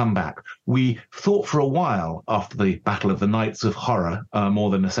probably come back. We thought for a while, after the Battle of the Knights of Horror,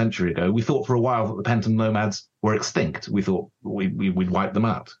 more than a century ago, we thought for a while that the Penton nomads were extinct. We thought we'd wipe them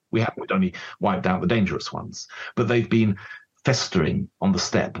out. We haven't. We'd only wiped out the dangerous ones. But they've been festering on the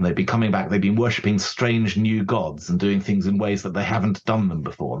steppe, and they've been coming back. They've been worshipping strange new gods and doing things in ways that they haven't done them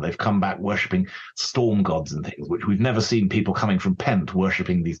before. They've come back worshipping storm gods and things, which we've never seen people coming from Pent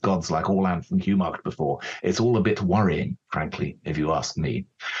worshipping these gods like Orlanth and Humarked before. It's all a bit worrying, frankly, if you ask me.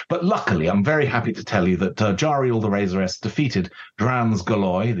 But luckily, I'm very happy to tell you that Jariel the Razoress defeated Drans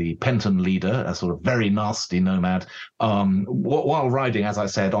Galoy, the Penton leader, a sort of very nasty nomad, while riding, as I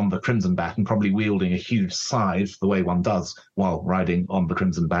said, on the Crimson Bat and probably wielding a huge scythe, the way one does while riding on the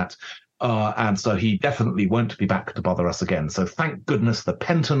Crimson Bat. And so he definitely won't be back to bother us again. So thank goodness the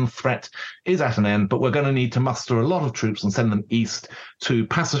Penton threat is at an end, but we're going to need to muster a lot of troops and send them east to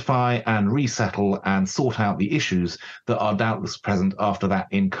pacify and resettle and sort out the issues that are doubtless present after that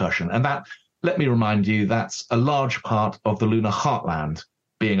incursion. And that, let me remind you, that's a large part of the lunar heartland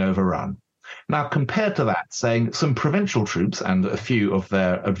being overrun. Now, compared to that, saying some provincial troops and a few of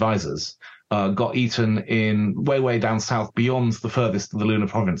their advisors got eaten in way down south beyond the furthest of the lunar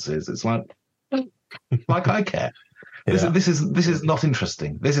provinces. It's like I care. Yeah. This is not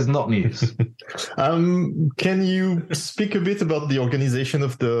interesting. This is not news. Can you speak a bit about the organization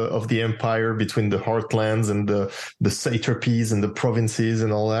of the empire between the heartlands and the satrapies and the provinces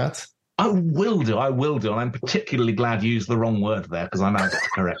and all that? I will do. And I'm particularly glad you used the wrong word there because I now get to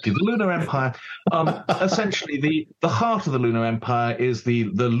correct you. The Lunar Empire, essentially, the heart of the Lunar Empire is the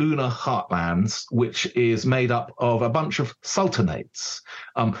Lunar Heartlands, which is made up of a bunch of sultanates.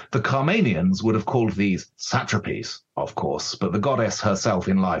 The Carmanians would have called these satrapies, of course, but the goddess herself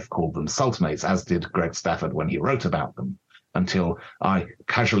in life called them sultanates, as did Greg Stafford when he wrote about them, until I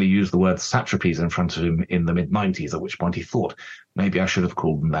casually used the word satrapies in front of him in the mid-90s, at which point he thought maybe I should have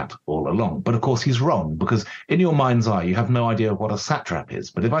called them that all along. But of course he's wrong, because in your mind's eye you have no idea what a satrap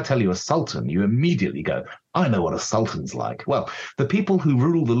is. But if I tell you a sultan, you immediately go, I know what a sultan's like. Well, the people who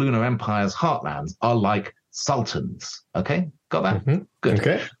rule the Lunar Empire's heartlands are like sultans. Okay? Got that? Mm-hmm. Good.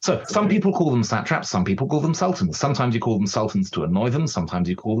 Okay. So some people call them satraps, some people call them sultans. Sometimes you call them sultans to annoy them. Sometimes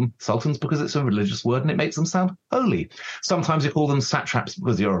you call them sultans because it's a religious word and it makes them sound holy. Sometimes you call them satraps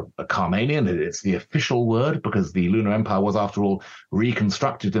because you're a Carmanian. It's the official word because the Lunar Empire was, after all,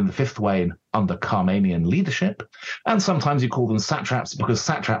 reconstructed in the Fifth Wane under Carmanian leadership. And sometimes you call them satraps because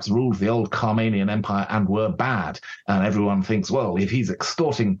satraps ruled the old Carmanian Empire and were bad. And everyone thinks, well, if he's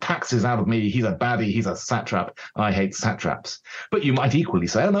extorting taxes out of me, he's a baddie, he's a satrap. I hate satraps. But you might equally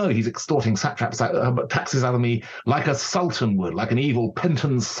say, oh no, he's extorting taxes out of me like a sultan would, like an evil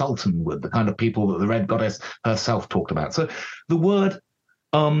penitent sultan would, the kind of people that the Red Goddess herself talked about. So the word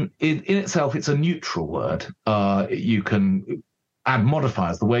in itself, it's a neutral word. You can add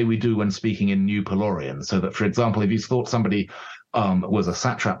modifiers the way we do when speaking in New Pelorian, so that, for example, if you thought somebody was a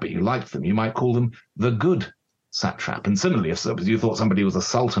satrap but you liked them, you might call them the good satrap. And similarly, if you thought somebody was a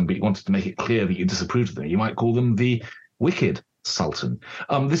sultan but you wanted to make it clear that you disapproved of them, you might call them the wicked sultan.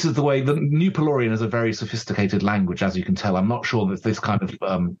 This is the way the New Pelorian is a very sophisticated language, as you can tell. I'm not sure that this kind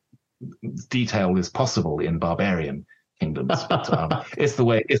of detail is possible in barbarian kingdoms, but it's the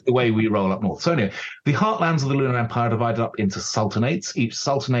way we roll up north. So anyway, the heartlands of the Lunar Empire are divided up into sultanates. Each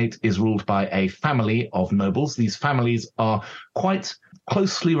sultanate is ruled by a family of nobles. These families are quite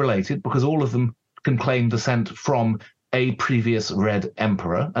closely related because all of them can claim descent from a previous Red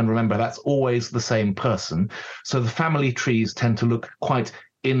Emperor. And remember, that's always the same person. So the family trees tend to look quite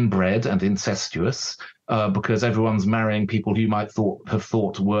inbred and incestuous because everyone's marrying people who you might have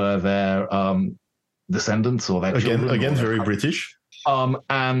thought were their descendants or their children. Again, very British.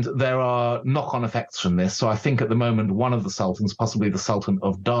 And there are knock-on effects from this. So I think at the moment, one of the sultans, possibly the Sultan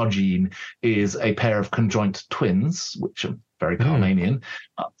of Darjeeling, is a pair of conjoint twins, which are very Carmanian.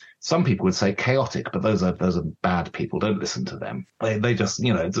 Some people would say chaotic, but those are bad people. Don't listen to them. They just,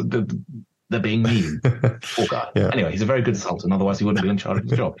 they're being mean. Poor guy. Yeah. Anyway, he's a very good sultan. Otherwise, he wouldn't be in charge of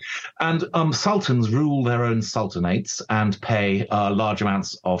his job. And sultans rule their own sultanates and pay large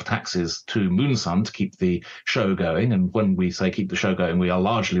amounts of taxes to Moonsun to keep the show going. And when we say keep the show going, we are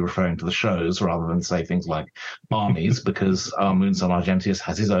largely referring to the shows rather than say things like armies, because Moonsun Argentius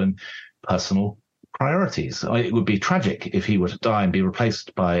has his own personal priorities. It would be tragic if he were to die and be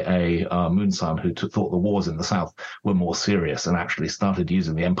replaced by a Moonsun who thought the wars in the south were more serious and actually started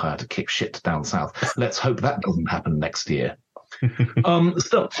using the empire to kick shit down south. Let's hope that doesn't happen next year.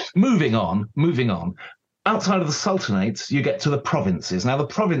 So moving on. Outside of the sultanates, you get to the provinces. Now, the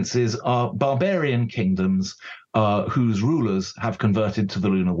provinces are barbarian kingdoms whose rulers have converted to the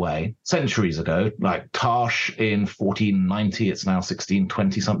Lunar Way centuries ago, like Tarsh in 1490. It's now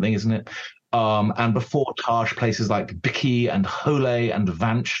 1620 something, isn't it? And before Tarsh, places like Biki and Hole and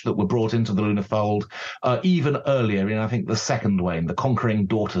Vanch that were brought into the lunar fold, even earlier in, I think, the Second Wane, the Conquering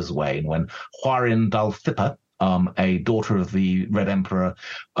Daughters Wane, when Huarin Dalthippa, a daughter of the Red Emperor,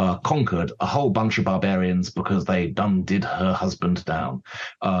 conquered a whole bunch of barbarians because they did her husband down.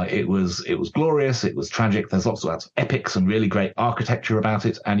 It was glorious. It was tragic. There's lots of epics and really great architecture about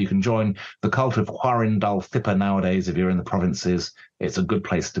it. And you can join the cult of Huarin Dalthippa nowadays if you're in the provinces. It's a good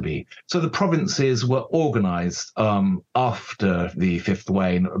place to be. So the provinces were organized after the Fifth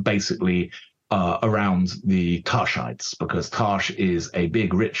Wane, basically around the Tarshites, because Tarsh is a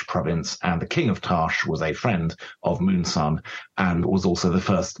big, rich province, and the king of Tarsh was a friend of Moonsun and was also the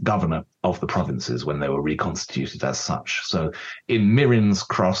first governor of the provinces when they were reconstituted as such. So in Mirin's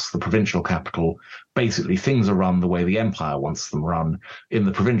Cross, the provincial capital, basically things are run the way the empire wants them run. In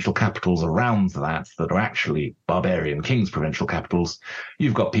the provincial capitals around that are actually barbarian kings' provincial capitals,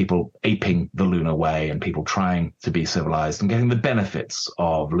 you've got people aping the Lunar Way and people trying to be civilized and getting the benefits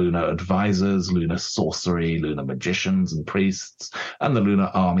of lunar advisors, lunar sorcery, lunar magicians and priests, and the lunar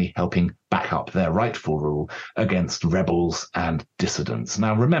army helping back up their rightful rule against rebels and dissidents.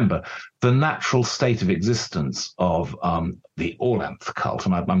 Now, remember, the natural state of existence of the Orlanth cult,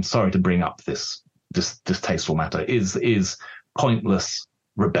 and I'm sorry to bring up this distasteful matter, is pointless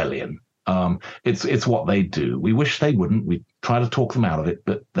rebellion. It's what they do. We wish they wouldn't. We try to talk them out of it,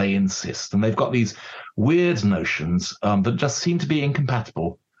 but they insist. And they've got these weird notions that just seem to be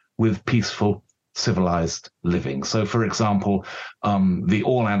incompatible with peaceful, civilized living. So, for example, the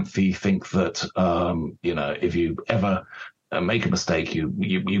Orlanthi think that, if you ever make a mistake,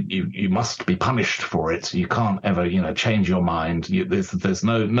 you must be punished for it. You can't ever, change your mind. There's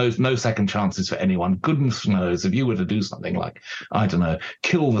no second chances for anyone. Goodness knows, if you were to do something like, I don't know,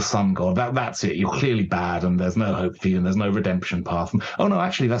 kill the sun god, that's it. You're clearly bad, and there's no hope for you, and there's no redemption path. And, oh no,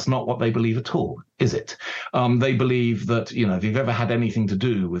 actually, that's not what they believe at all, is it? They believe that, if you've ever had anything to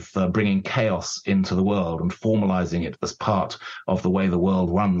do with bringing chaos into the world and formalizing it as part of the way the world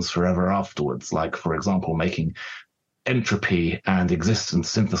runs forever afterwards, like, for example, making entropy and existence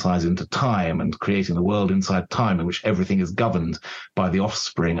synthesize into time and creating the world inside time in which everything is governed by the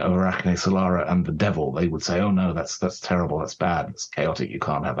offspring of Arachne Solara and the devil, they would say, oh no, that's terrible, that's bad, it's chaotic, you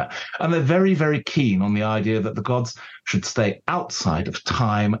can't have that. And they're very, very keen on the idea that the gods should stay outside of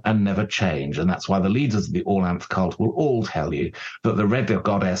time and never change. And that's why the leaders of the Orlanth cult will all tell you that the red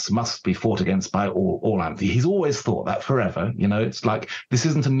goddess must be fought against by all Orlanthi. He's always thought that forever. It's like, this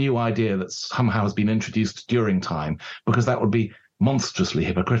isn't a new idea that somehow has been introduced during time, because that would be monstrously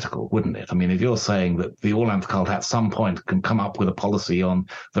hypocritical, wouldn't it? I mean, if you're saying that the Orlanth cult at some point can come up with a policy on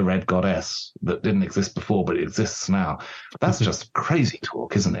the red goddess that didn't exist before but exists now, that's just crazy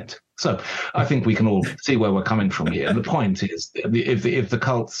talk, isn't it? So I think we can all see where we're coming from here. And the point is, if the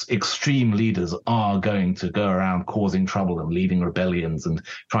cult's extreme leaders are going to go around causing trouble and leading rebellions and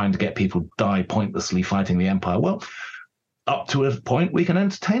trying to get people die pointlessly fighting the empire, well, up to a point, we can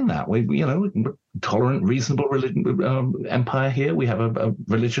entertain that. We're tolerant, reasonable empire here. We have a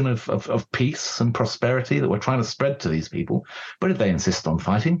religion of peace and prosperity that we're trying to spread to these people. But if they insist on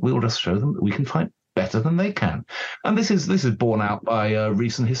fighting, we'll just show them that we can fight better than they can. And this is borne out by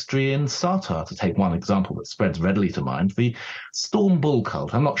recent history in Sartar, to take one example that spreads readily to mind. The Storm Bull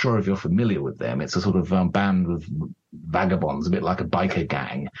cult. I'm not sure if you're familiar with them. It's a sort of band of vagabonds, a bit like a biker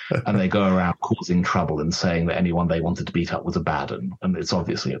gang, and they go around causing trouble and saying that anyone they wanted to beat up was a bad one. And it's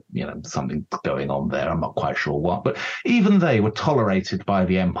obviously something going on there. I'm not quite sure what, but even they were tolerated by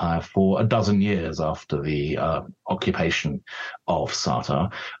the empire for a dozen years after the occupation of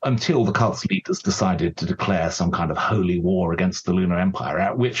Sartar, until the cult's leaders decided to declare some kind of holy war against the Lunar Empire,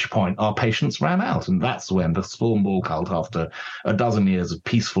 at which point our patience ran out. And that's when the Storm Bull cult, after a dozen years of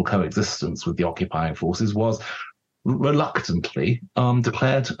peaceful coexistence with the occupying forces, was reluctantly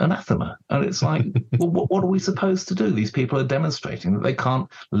declared anathema. And it's like, well, what are we supposed to do? These people are demonstrating that they can't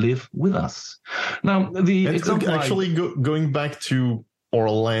live with us. Now, the example going back to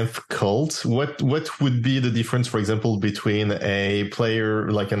Orlanth cult, what would be the difference, for example, between a player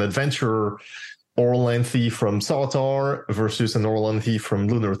like an adventurer Orlanthi from Sartar versus an Orlanthi from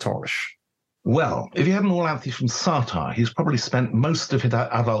Lunar Tarsh? Well, if you have an Orlanthi from Sartar, he's probably spent most of his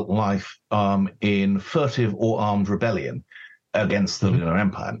adult life in furtive or armed rebellion against the Lunar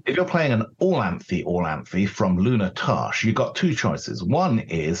Empire. If you're playing an Orlanthi from Lunar Tarsh, you've got two choices. One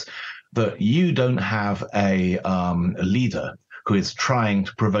is that you don't have a leader who is trying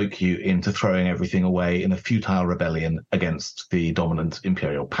to provoke you into throwing everything away in a futile rebellion against the dominant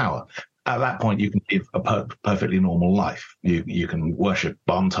imperial power. At that point, you can live a perfectly normal life. You can worship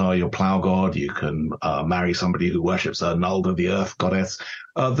Bantar, your plow god. You can marry somebody who worships Nulda, the earth goddess.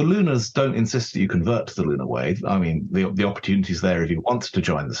 The Lunars don't insist that you convert to the Lunar way. I mean, the opportunity's there if you want to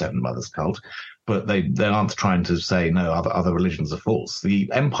join the Seven Mothers cult, but they aren't trying to say, no, other religions are false. The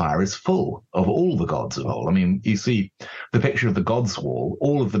empire is full of all the gods of old. I mean, you see the picture of the gods wall.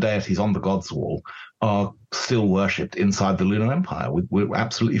 All of the deities on the gods wall are still worshipped inside the Lunar Empire. We're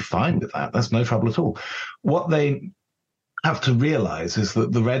absolutely fine with that. That's no trouble at all. What they have to realize is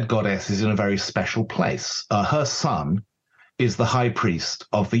that the Red Goddess is in a very special place. Her son is the high priest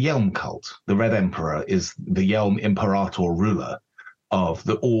of the Yelm cult. The Red Emperor is the Yelm Imperator ruler of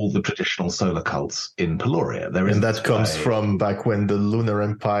all the traditional solar cults in Peloria. And that comes from back when the Lunar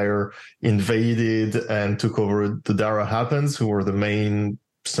Empire invaded and took over the Dara Happens, who were the main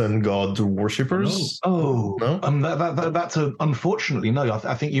sun god worshippers. No? That's unfortunately no.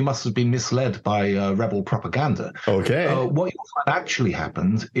 I think you must have been misled by rebel propaganda. Okay. What you'll find actually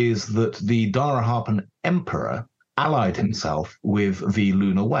happened is that the Daraharpan Emperor allied himself with the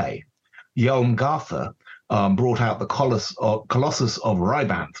Lunar Way. Yelmgartha brought out the Colossus of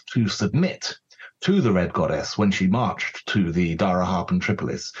Rybanth to submit to the Red Goddess when she marched to the Daraharpan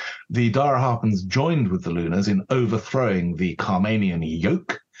Tripolis. The Daraharpans joined with the Lunars in overthrowing the Carmanian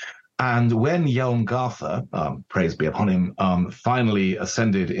yoke. And when Yelmgartha, praise be upon him, finally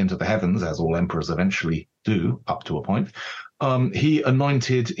ascended into the heavens, as all emperors eventually do up to a point, he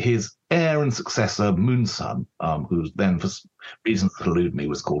anointed his heir and successor, Moonsun, who then, for reasons that elude me,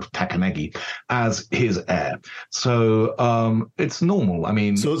 was called Takanegi, as his heir. So it's normal. I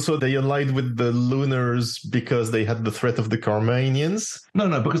mean... So they allied with the Lunars because they had the threat of the Carmanians?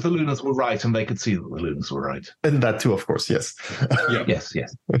 No, because the Lunars were right, and they could see that the Lunars were right. And that too, of course, yes. Yes.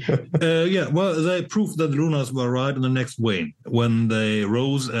 Well, they proved that the Lunars were right in the next wane, when they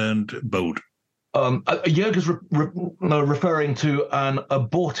rose and bowed. Jörg is referring to an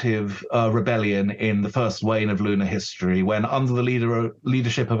abortive rebellion in the first wane of lunar history, when under the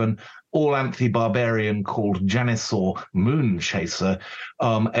leadership of an all-Anthe barbarian called Janissaw Moonchaser,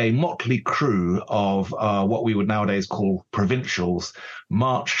 a motley crew of what we would nowadays call provincials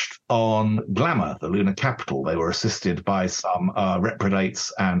marched on Glamour, the lunar capital. They were assisted by some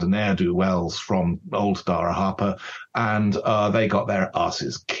reprobates and ne'er-do-wells from old Dara Harper, and they got their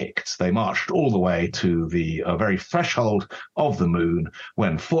asses kicked. They marched all the way to the very threshold of the moon,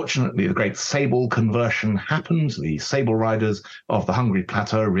 when fortunately the great sable conversion happened. The sable riders of the Hungry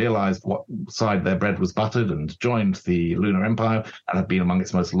Plateau realized what side their bread was buttered and joined the Lunar Empire, and have been among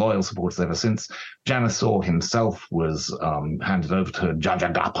its most loyal supporters ever since. Janissaw himself was handed over to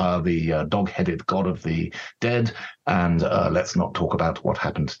Jajagappa, the dog-headed god of the dead, and let's not talk about what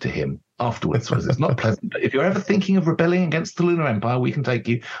happened to him afterwards, because it's not pleasant. If you're ever thinking of rebelling against the Lunar Empire, we can take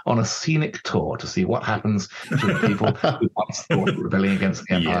you on a scenic tour to see what happens to the people who once thought rebelling against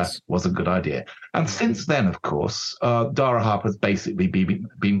the Empire was a good idea. And since then, of course, Dara Harper's basically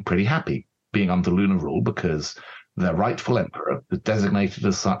been pretty happy being under lunar rule, because their rightful emperor, designated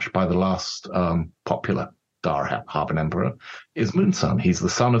as such by the last popular Dara Harper emperor, is Moonsun. He's the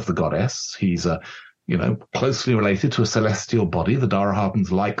son of the goddess. He's closely related to a celestial body. The Dara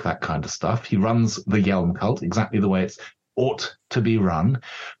Harpans like that kind of stuff. He runs the Yelm cult exactly the way it's ought to be run.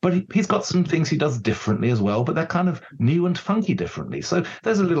 But he's got some things he does differently as well, but they're kind of new and funky differently. So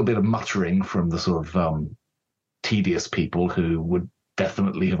there's a little bit of muttering from the sort of tedious people who would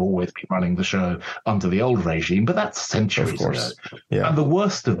definitely have always been running the show under the old regime, but that's centuries ago. Yeah. And the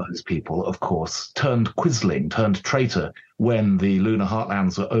worst of those people, of course, turned quisling, turned traitor when the lunar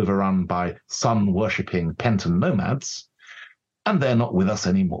heartlands were overrun by sun-worshipping Penton nomads, and they're not with us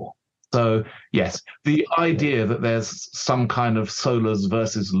anymore. So, yes, the idea that there's some kind of solars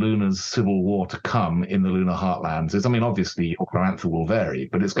versus lunars civil war to come in the lunar heartlands is, I mean, obviously your Glorantha will vary,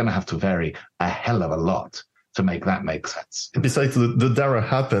 but it's going to have to vary a hell of a lot to make that make sense. Besides, the Dara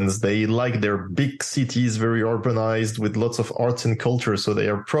happens, they like their big cities, very urbanized, with lots of arts and culture. So they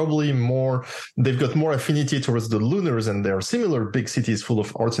are probably they've got more affinity towards the Lunars, and they are similar big cities full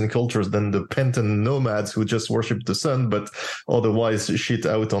of arts and cultures than the Penton nomads who just worship the sun, but otherwise shit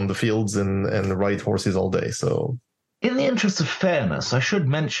out on the fields and ride horses all day. So, in the interest of fairness, I should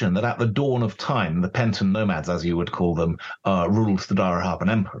mention that at the dawn of time, the Penton nomads, as you would call them, ruled the Dara Harper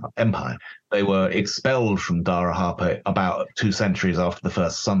Empire. They were expelled from Dara Harper about 2 centuries after the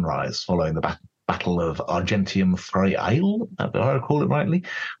first sunrise, following the Battle of Argentium Thraeil, if I recall it rightly,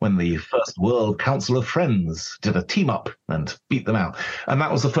 when the First World Council of Friends did a team-up and beat them out. And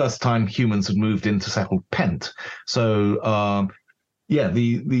that was the first time humans had moved into settled Pent. So,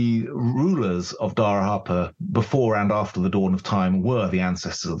 the rulers of Dara Harper before and after the dawn of time were the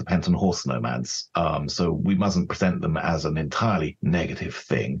ancestors of the Penton horse nomads. So we mustn't present them as an entirely negative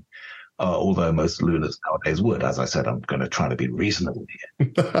thing, although most Lunars nowadays would. As I said, I'm going to try to be reasonable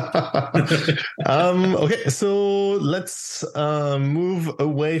here. Okay, so let's move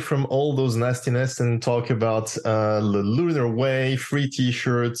away from all those nastiness and talk about the Lunar Way, free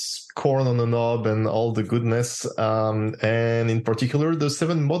T-shirts, corn on the knob, and all the goodness. And in particular, the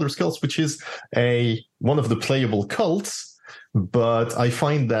Seven Mothers Cults, which is one of the playable cults. But I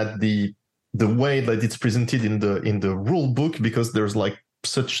find that the way that it's presented in the rule book, because there's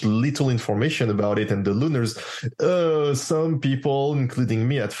such little information about it, and the Lunars, some people, including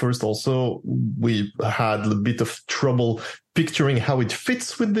me at first also, we had a bit of trouble picturing how it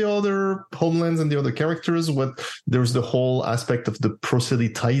fits with the other homelands and the other characters. There's the whole aspect of the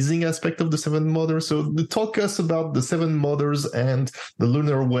proselytizing aspect of the Seven Mothers. So talk us about the Seven Mothers and the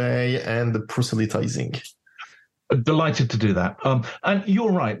Lunar Way and the proselytizing. Delighted to do that. And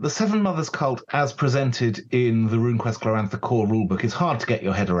you're right. The Seven Mothers cult, as presented in the RuneQuest Glorantha core rulebook, is hard to get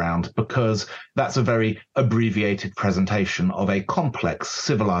your head around, because that's a very abbreviated presentation of a complex,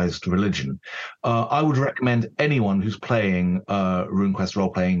 civilized religion. I would recommend anyone who's playing RuneQuest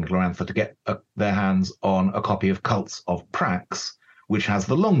role-playing Glorantha to get their hands on a copy of Cults of Prax, which has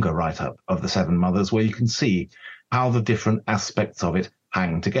the longer write-up of the Seven Mothers, where you can see how the different aspects of it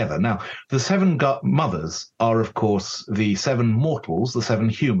hang together. Now, the Seven Mothers are, of course, the 7 mortals, the 7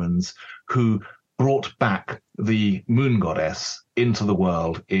 humans, who brought back the moon goddess into the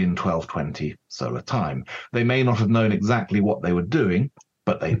world in 1220 solar time. They may not have known exactly what they were doing,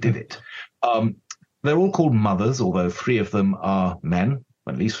 but they did it. They're all called mothers, although 3 of them are men.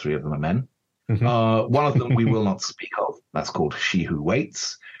 At least 3 of them are men. One of them we will not speak of. That's called She Who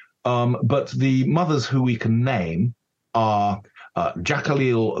Waits. But the mothers who we can name are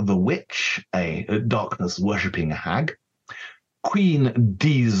Jackaleel the Witch, a darkness-worshipping hag; Queen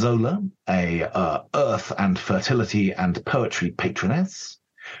Dizola, a earth and fertility and poetry patroness;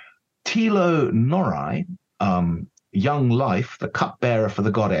 Tilo Norai, young life, the cupbearer for the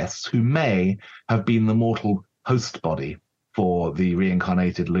goddess, who may have been the mortal host body for the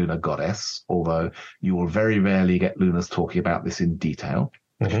reincarnated lunar goddess, although you will very rarely get Lunars talking about this in detail.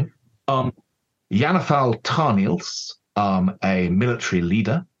 Yanafal Tarniels, a military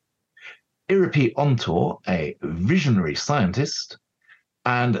leader; Iripi Ontor, a visionary scientist;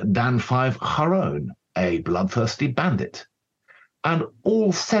 and Dan5 Haron, a bloodthirsty bandit. And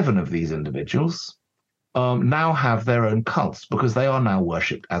all 7 of these individuals now have their own cults, because they are now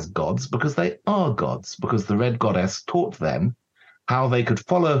worshipped as gods, because they are gods, because the Red Goddess taught them how they could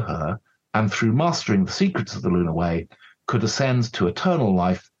follow her, and through mastering the secrets of the lunar way, could ascend to eternal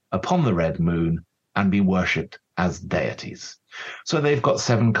life upon the red moon and be worshipped as deities. So they've got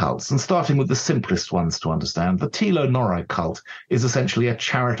 7 cults, and starting with the simplest ones to understand, the Tilo Norai cult is essentially a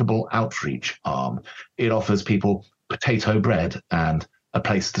charitable outreach arm. It offers people potato bread and a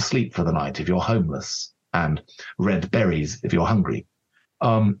place to sleep for the night if you're homeless, and red berries if you're hungry.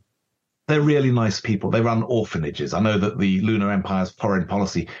 They're really nice people. They run orphanages. I know that the Lunar Empire's foreign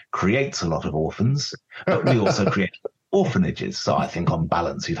policy creates a lot of orphans, but we also create orphanages. So I think on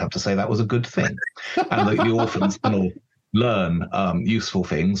balance, you'd have to say that was a good thing. And the orphans can all learn useful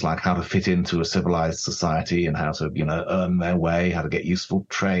things like how to fit into a civilized society and how to, earn their way, how to get useful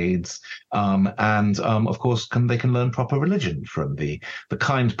trades. And of course, they can learn proper religion from the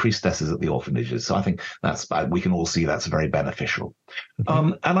kind priestesses at the orphanages. So I think we can all see that's very beneficial.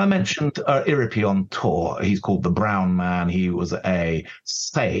 And I mentioned Iripion Tor. He's called the Brown Man. He was a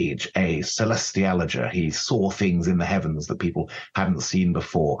sage, a celestialager. He saw things in the heavens that people hadn't seen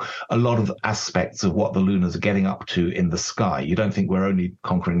before. A lot of aspects of what the Lunars are getting up to in the sky. You don't think we're only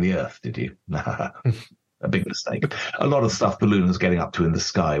conquering the Earth, did you? A big mistake. A lot of stuff the Lunars getting up to in the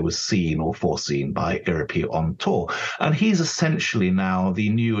sky was seen or foreseen by Iripion Tor. And he's essentially now the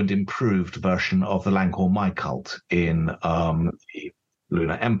new and improved version of the Lancor Mai cult in the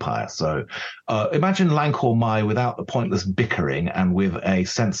Lunar Empire. So imagine Lancor Mai without the pointless bickering and with a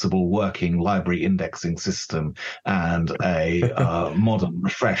sensible working library indexing system and a modern,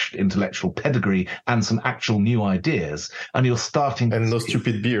 refreshed intellectual pedigree and some actual new ideas. And you're starting... And no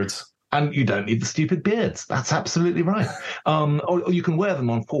stupid beards. And you don't need the stupid beards. That's absolutely right. Or you can wear them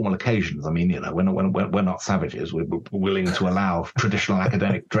on formal occasions. I mean, we're not savages. We're willing to allow traditional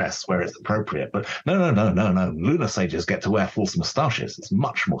academic dress where it's appropriate. But no. Lunar sages get to wear false moustaches. It's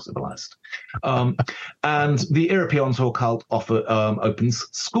much more civilized. And the Iripion Tor cult opens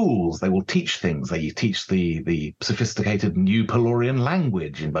schools. They will teach things. They teach the sophisticated New Pelorian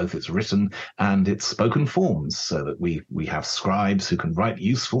language in both its written and its spoken forms, so that we have scribes who can write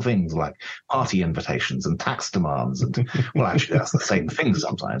useful things like party invitations and tax demands. And well, actually, that's the same thing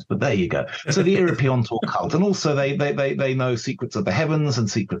sometimes, but there you go. So the Iripion Tor cult, and also they know secrets of the heavens and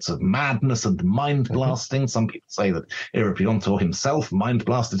secrets of madness and mind blasting. Some people say that Iripion Tor himself mind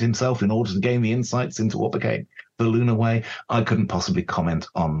blasted himself in order to gain the insights into what became the lunar way. I couldn't possibly comment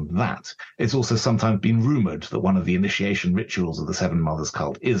on that. It's also sometimes been rumored that one of the initiation rituals of the Seven Mothers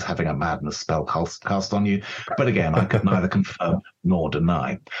cult is having a madness spell cast on you. But again, I could neither confirm nor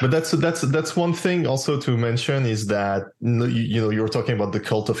deny. But that's one thing also to mention, is that you're talking about the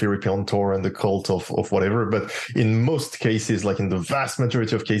cult of Iripion Tor and the cult of whatever, but in most cases, like in the vast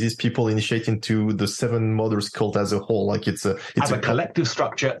majority of cases, people initiate into the Seven Mothers cult as a whole. Like it's a collective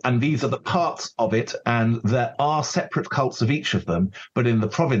structure, and these are the parts of it, and there are separate cults of each of them, but in the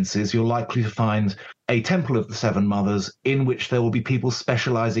provinces you're likely to find a temple of the Seven Mothers in which there will be people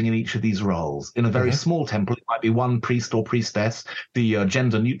specializing in each of these roles. In a very small temple, it might be one priest or priestess. The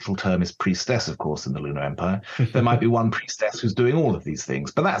gender-neutral term is priestess, of course, in the Lunar Empire. There might be one priestess who's doing all of these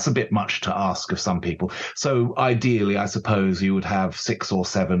things, but that's a bit much to ask of some people. So ideally, I suppose you would have 6 or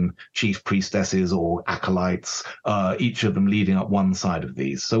 7 chief priestesses or acolytes, each of them leading up one side of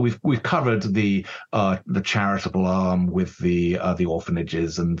these. So we've covered the charitable arm with the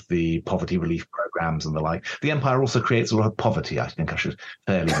orphanages and the poverty relief program programs and the like. The Empire also creates a lot of poverty, I think I should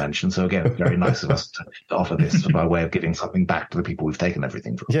fairly mention. So again, very nice of us to offer this by way of giving something back to the people we've taken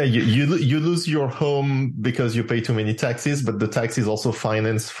everything from. Yeah, you lose your home because you pay too many taxes, but the tax is also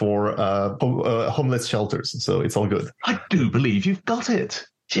finance for homeless shelters. So it's all good. I do believe you've got it.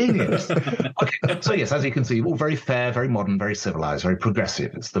 Genius. Okay, so yes, as you can see, all very fair, very modern, very civilized, very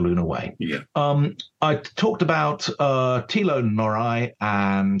progressive. It's the Lunar way. Yeah. I talked about Tilo Norai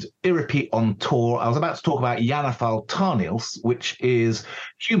and Iripi on Tor. I was about to talk about Yanafal Tarniels, which is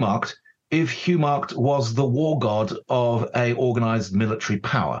Humarked, if Humarked was the war god of a organized military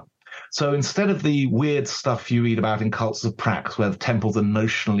power. So instead of the weird stuff you read about in cults of Prax, where the temples are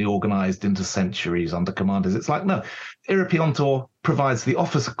notionally organized into centuries under commanders, it's like, no, Iripi provides the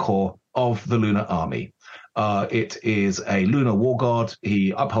officer corps of the Lunar army. It is a lunar war god.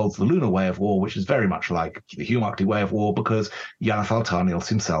 He upholds the lunar way of war, which is very much like the Humarkti way of war, because Yanafal Tarniels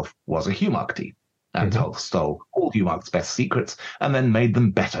himself was a Humarkti and stole all Humarkt's best secrets and then made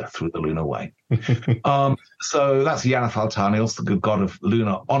them better through the lunar way. So that's Yanafal Tarniels, the good god of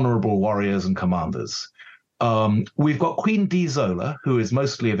lunar honorable warriors and commanders. We've got Queen Dizola, who is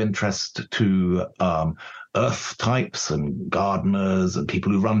mostly of interest to earth types and gardeners and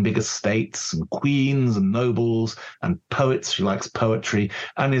people who run big estates and queens and nobles and poets. She likes poetry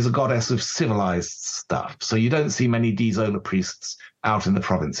and is a goddess of civilized stuff. So you don't see many Dizola priests out in the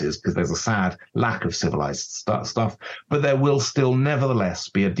provinces because there's a sad lack of civilized stuff, but there will still nevertheless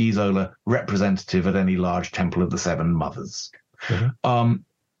be a Dizola representative at any large temple of the Seven Mothers.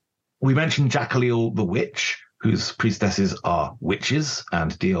 We mentioned Jackaleel the Witch, whose priestesses are witches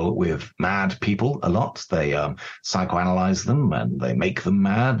and deal with mad people a lot. They psychoanalyze them and they make them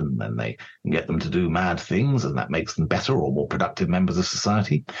mad, and then they get them to do mad things, and that makes them better or more productive members of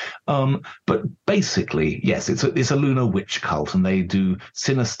society. But basically, yes, it's a lunar witch cult, and they do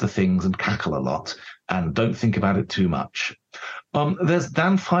sinister things and cackle a lot and don't think about it too much. There's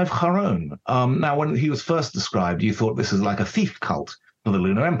Dan Five Haron. Now, when he was first described, you thought this is like a thief cult for the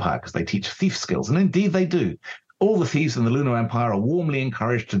Lunar Empire because they teach thief skills, and indeed they do. All the thieves in the Lunar Empire are warmly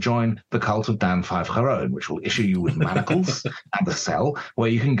encouraged to join the cult of Dan Five Haron, which will issue you with manacles and a cell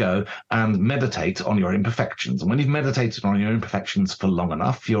where you can go and meditate on your imperfections. And when you've meditated on your imperfections for long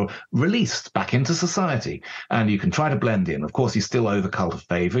enough, you're released back into society and you can try to blend in. Of course, you still owe the cult a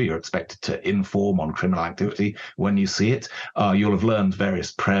favor. You're expected to inform on criminal activity when you see it. You'll have learned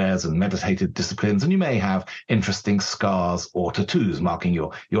various prayers and meditative disciplines, and you may have interesting scars or tattoos marking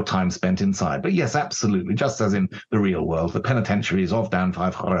your time spent inside. But yes, absolutely, just as in the real world, the penitentiaries of Dan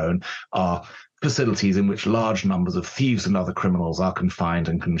Five Haron are facilities in which large numbers of thieves and other criminals are confined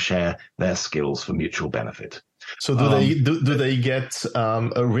and can share their skills for mutual benefit. So do they get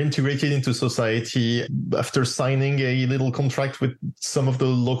reintegrated into society after signing a little contract with some of the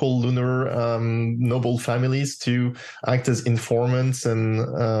local lunar noble families to act as informants and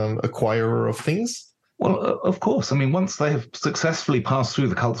acquirer of things? Well, of course. I mean, once they have successfully passed through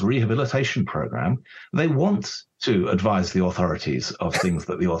the cult's rehabilitation program, they want to advise the authorities of things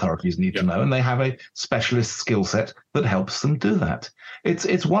that the authorities need to know, and they have a specialist skill set that helps them do that.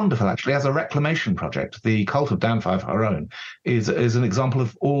 It's wonderful, actually. As a reclamation project, the cult of Dan Five Haron is an example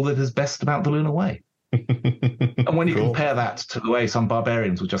of all that is best about the Lunar Way. And when you compare that to the way some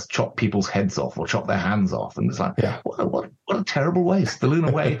barbarians would just chop people's heads off or chop their hands off, and it's like, what a terrible waste. The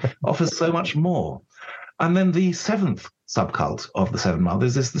Lunar Way offers so much more. And then the seventh subcult of the Seven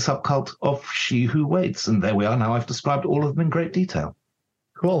Mothers is the subcult of She Who Waits. And there we are. Now I've described all of them in great detail.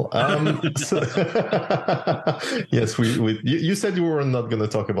 Cool. Yes, you said you were not going to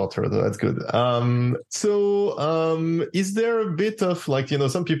talk about her. That's good. Is there a bit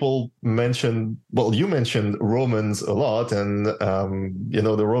of some people mention, you mentioned Romans a lot, and,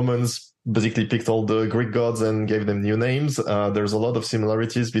 the Romans basically picked all the Greek gods and gave them new names. There's a lot of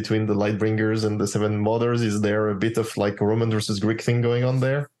similarities between the Lightbringers and the Seven Mothers. Is there a bit of Roman versus Greek thing going on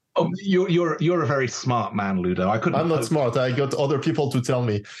there? Oh, you're a very smart man, Ludo. I'm not smart. I got other people to tell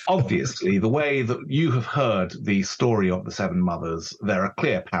me. Obviously, the way that you have heard the story of the Seven Mothers, there are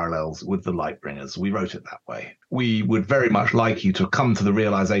clear parallels with the Lightbringers. We wrote it that way. We would very much like you to come to the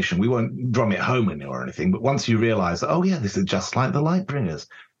realization. We won't drum it home in you or anything, but once you realize that, oh yeah, this is just like the Lightbringers.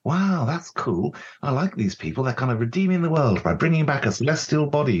 Wow, that's cool. I like these people. They're kind of redeeming the world by bringing back a celestial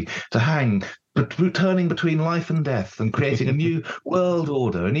body to hang, returning between life and death and creating a new world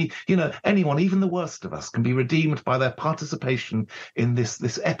order. And, anyone, even the worst of us, can be redeemed by their participation in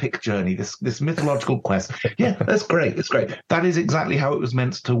this epic journey, this mythological quest. Yeah, that's great. It's great. That is exactly how it was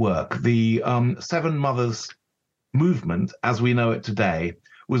meant to work. The Seven Mothers movement, as we know it today,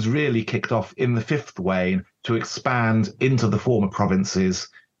 was really kicked off in the Fifth Way to expand into the former provinces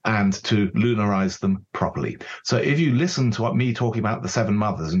and to lunarize them properly. So if you listen to me talking about the seven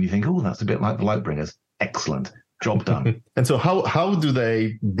mothers and you think, oh, that's a bit like the Lightbringers, excellent. Job done. And so how do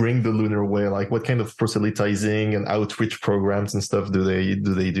they bring the lunar way? Like what kind of proselytizing and outreach programs and stuff do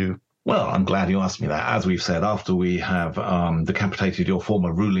they do? Well, I'm glad you asked me that. As we've said, after we have decapitated your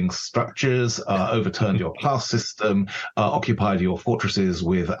former ruling structures, overturned your class system, occupied your fortresses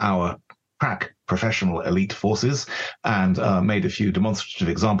with our crack professional elite forces, and made a few demonstrative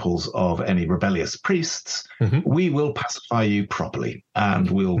examples of any rebellious priests, we will pacify you properly, and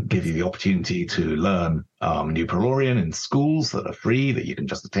we'll give you the opportunity to learn New Prolorian in schools that are free, that you can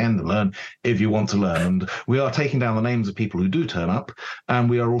just attend and learn if you want to learn. And we are taking down the names of people who do turn up, and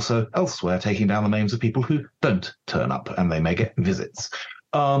we are also elsewhere taking down the names of people who don't turn up, and they may get visits.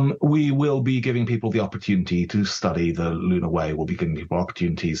 We will be giving people the opportunity to study the lunar way. We'll be giving people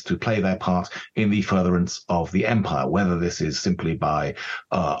opportunities to play their part in the furtherance of the empire, whether this is simply by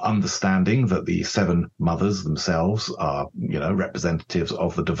understanding that the seven mothers themselves are, representatives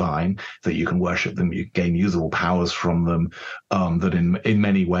of the divine, that you can worship them, you gain usable powers from them, that in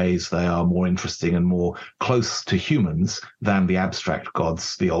many ways they are more interesting and more close to humans than the abstract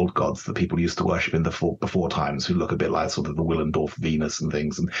gods, the old gods that people used to worship in the before times, who look a bit like sort of the Willendorf Venus and things.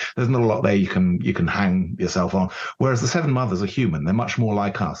 And there's not a lot there you can hang yourself on. Whereas the seven mothers are human. They're much more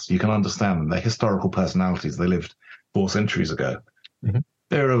like us. You can understand them. They're historical personalities. They lived 4 centuries ago.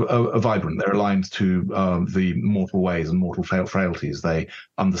 They're a vibrant. They're aligned to the mortal ways and mortal frailties. They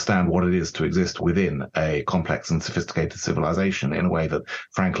understand what it is to exist within a complex and sophisticated civilization in a way that,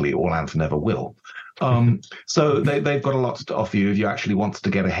 frankly, Orlanth never will. So they've got a lot to offer you if you actually want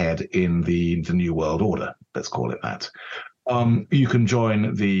to get ahead in the New World Order. Let's call it that. You can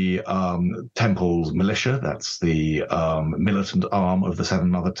join the Temple's militia. That's the militant arm of the Seven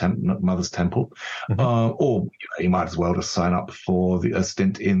Mothers Temple. Or you might as well just sign up for a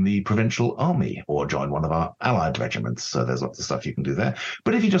stint in the provincial army or join one of our allied regiments. So there's lots of stuff you can do there.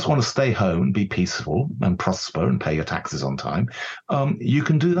 But if you just want to stay home and be peaceful and prosper and pay your taxes on time, you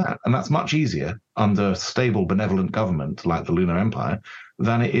can do that. And that's much easier under stable, benevolent government like the Lunar Empire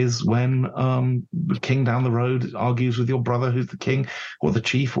than it is when the king down the road argues with your brother who's the king or the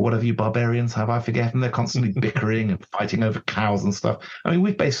chief or whatever you barbarians have, I forget, and they're constantly bickering and fighting over cows and stuff. I mean,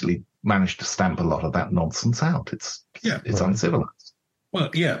 we've basically managed to stamp a lot of that nonsense out. It's uncivilized.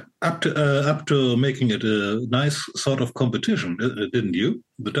 Well, yeah, up to making it a nice sort of competition, didn't you?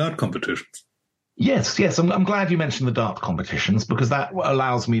 The dart competitions. Yes. I'm glad you mentioned the dart competitions, because that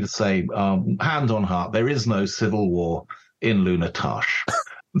allows me to say, hand on heart, there is no civil war in Lunar Tarsh.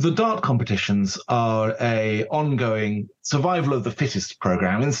 The dart competitions are a ongoing survival of the fittest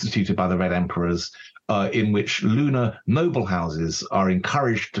program instituted by the Red Emperors, in which lunar noble houses are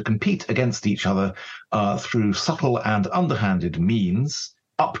encouraged to compete against each other through subtle and underhanded means,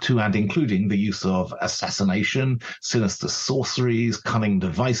 up to and including the use of assassination, sinister sorceries, cunning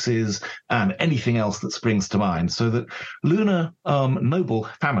devices, and anything else that springs to mind, so that lunar noble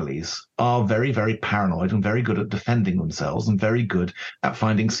families are very, very paranoid and very good at defending themselves and very good at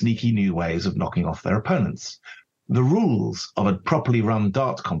finding sneaky new ways of knocking off their opponents. The rules of a properly run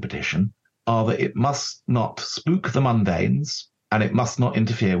dart competition are that it must not spook the mundanes and it must not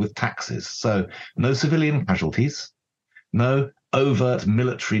interfere with taxes. So no civilian casualties, no overt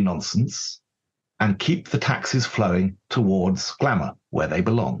military nonsense, and keep the taxes flowing towards glamour, where they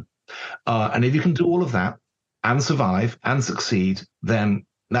belong. And if you can do all of that and survive and succeed, then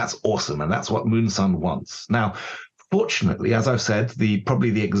that's awesome. And that's what Moonsun wants. Now, fortunately, as I've said,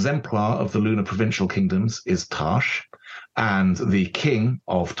 probably the exemplar of the lunar provincial kingdoms is Tarsh. And the king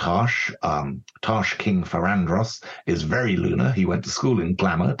of Tarsh, Tarsh King Farandros, is very lunar. He went to school in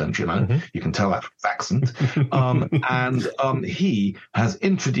glamour, don't you know? You can tell that from his accent. And he has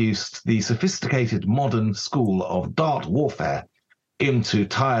introduced the sophisticated modern school of dart warfare into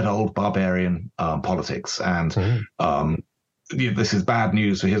tired old barbarian politics. And this is bad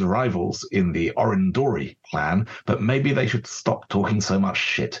news for his rivals in the Orindori clan, but maybe they should stop talking so much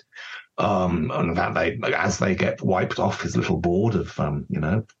shit. And that as they get wiped off his little board of,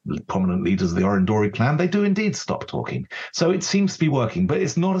 prominent leaders of the Orindori clan, they do indeed stop talking. So it seems to be working, but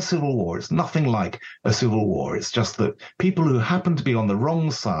it's not a civil war. It's nothing like a civil war. It's just that people who happen to be on the wrong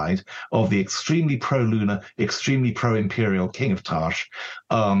side of the extremely pro-lunar, extremely pro-imperial king of Tarsh,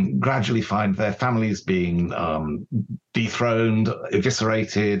 gradually find their families being dethroned,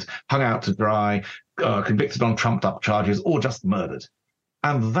 eviscerated, hung out to dry, convicted on trumped-up charges, or just murdered.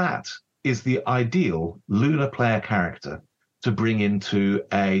 And that is the ideal lunar player character to bring into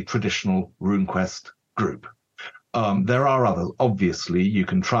a traditional RuneQuest group. There are others. Obviously, you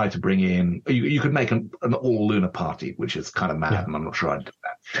can try to bring in, you could make an all lunar party, which is kind of mad, and I'm not sure I'd do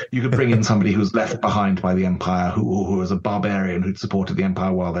that. You could bring in somebody who's left behind by the Empire, who was a barbarian who'd supported the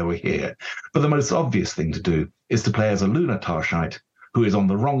Empire while they were here. But the most obvious thing to do is to play as a Lunar Tarshite who is on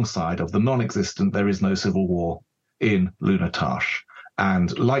the wrong side of the non-existent there is no civil war in Lunar Tarsh.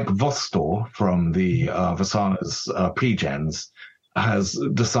 And like Vostor from the Vasana's pre-gens, has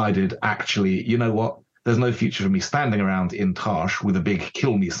decided, actually, you know what? There's no future for me standing around in Tarsh with a big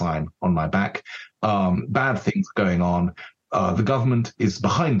kill me sign on my back. Bad things going on. The government is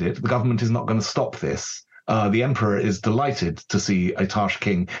behind it. The government is not going to stop this. The emperor is delighted to see a Tarsh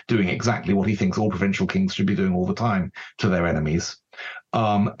king doing exactly what he thinks all provincial kings should be doing all the time to their enemies.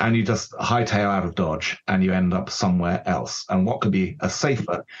 And you just hightail out of Dodge and you end up somewhere else. And what could be a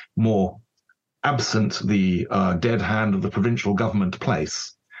safer, more absent the dead hand of the provincial government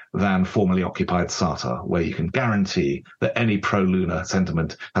place than formerly occupied Sartar, where you can guarantee that any pro-lunar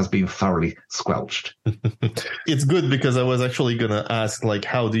sentiment has been thoroughly squelched. It's good because I was actually going to ask, like,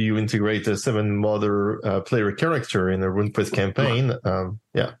 how do you integrate a 7-mother player character in a RuneQuest campaign?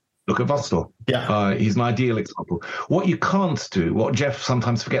 Yeah. Look at Vostor. Yeah. He's an ideal example. What you can't do, what Jeff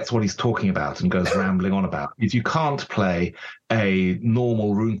sometimes forgets what he's talking about and goes rambling on about, is you can't play a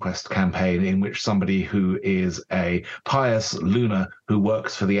normal RuneQuest campaign in which somebody who is a pious lunar who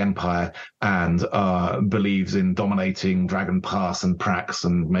works for the Empire and believes in dominating Dragon Pass and Prax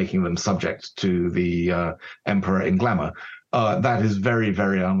and making them subject to the Emperor in glamour. That is very,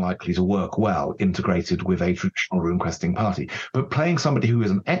 very unlikely to work well integrated with a traditional RuneQuesting party. But playing somebody who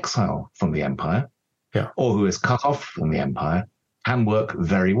is an exile from the Empire, or who is cut off from the Empire, can work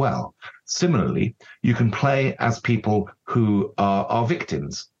very well. Similarly, you can play as people who are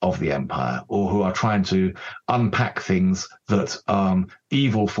victims of the Empire or who are trying to unpack things that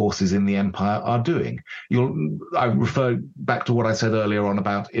evil forces in the Empire are doing. I refer back to what I said earlier on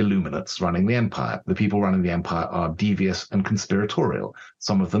about Illuminates running the Empire. The people running the Empire are devious and conspiratorial.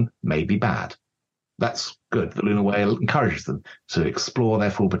 Some of them may be bad. That's good. The Lunar Way encourages them to explore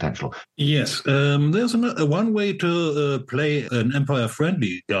their full potential. Yes, there's one way to play an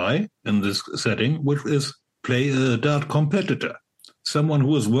Empire-friendly guy in this setting, which is play a Dart competitor, someone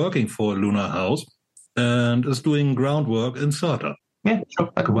who is working for Lunar House and is doing groundwork in Sartar. Yeah, sure,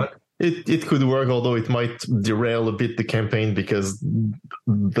 that could work. It could work, although it might derail a bit the campaign because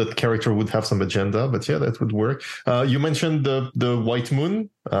that character would have some agenda. But yeah, that would work. You mentioned the White Moon.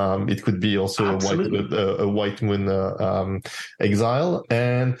 It could be also a White Moon exile,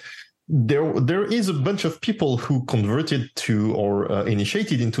 and there is a bunch of people who converted to or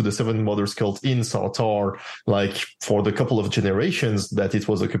initiated into the 7 Mothers cult in Sartar, like for the couple of generations that it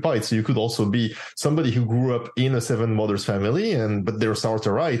was occupied. So you could also be somebody who grew up in a 7 Mothers family, but they're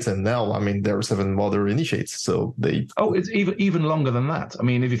Sartarites, and now, I mean, they're 7 Mother initiates. So they... Oh, it's even longer than that. I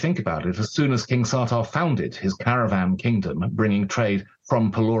mean, if you think about it, as soon as King Sartar founded his caravan kingdom, bringing trade from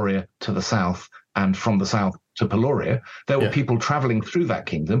Peloria to the south and from the south to Peloria, there were people traveling through that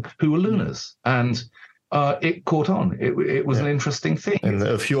kingdom who were Lunars, and it caught on. It was an interesting thing. And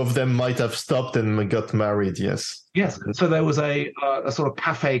a few of them might have stopped and got married, yes. Yes, so there was a sort of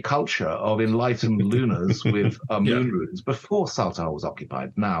cafe culture of enlightened Lunars with moon runes before Sartar was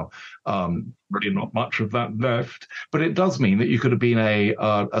occupied. Now, really not much of that left, but it does mean that you could have been a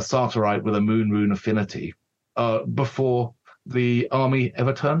Sartarite with a moon rune affinity before the army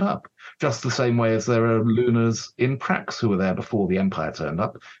ever turned up. Just the same way as there are Lunars in Prax who were there before the Empire turned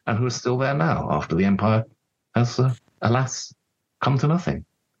up and who are still there now after the Empire has, alas, come to nothing.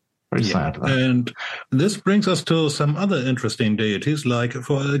 Very sad. And this brings us to some other interesting deities, like,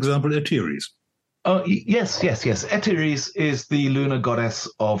 for example, Eteres. Yes. Eteres is the lunar goddess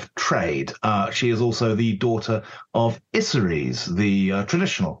of trade. She is also the daughter of Isseres, the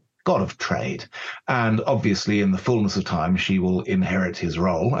traditional god of trade. And obviously, in the fullness of time, she will inherit his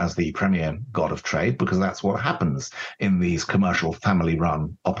role as the premier god of trade, because that's what happens in these commercial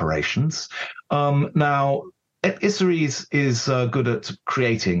family-run operations. Now, Isseres is good at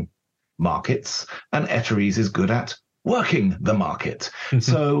creating markets, and Eteres is good at working the market.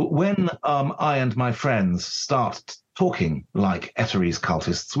 So when I and my friends start talking like Eteres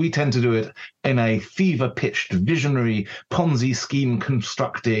cultists, we tend to do it in a fever-pitched, visionary, Ponzi scheme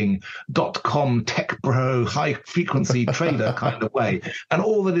constructing, .com tech bro, high-frequency trader kind of way. And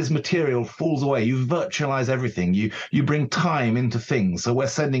all that is material falls away. You virtualize everything. You bring time into things. So we're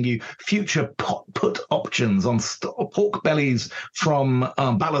sending you future put options on pork bellies from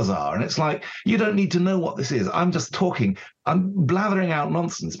Balazar. And it's like, you don't need to know what this is. I'm just talking. I'm blathering out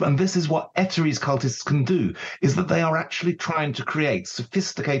nonsense. And this is what Eteres cultists can do, is that they are actually trying to create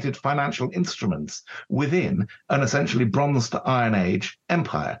sophisticated financial instruments within an essentially Bronze to Iron Age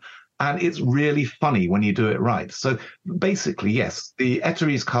empire. And it's really funny when you do it right. So basically, yes, the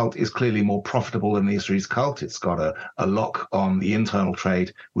Eteries cult is clearly more profitable than the Isseries cult. It's got a lock on the internal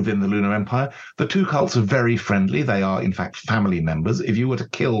trade within the Lunar Empire. The two cults are very friendly. They are, in fact, family members. If you were to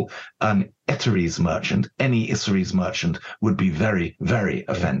kill an Eteries merchant, any Isseries merchant would be very, very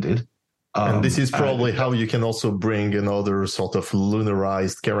offended. And this is probably how you can also bring another sort of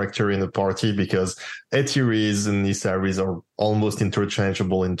lunarized character in the party, because Eteries and Issaries are almost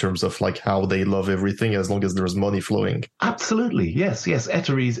interchangeable in terms of like how they love everything as long as there's money flowing. Absolutely. Yes.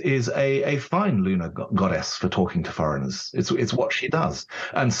 Eteries is a fine lunar goddess for talking to foreigners. It's what she does.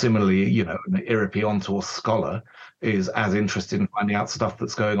 And similarly, an Irrepiont or scholar is as interested in finding out stuff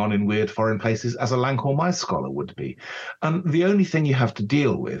that's going on in weird foreign places as a Lancor Mice scholar would be. And the only thing you have to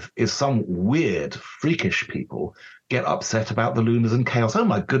deal with is some weird, freakish people get upset about the Lunars and chaos. Oh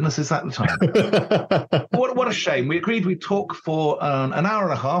my goodness, is that the time? What a shame. We agreed we'd talk for an hour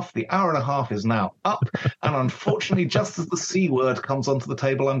and a half. The hour and a half is now up. And unfortunately, just as the C word comes onto the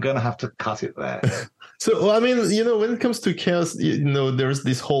table, I'm going to have to cut it there. So, I mean, when it comes to chaos, there's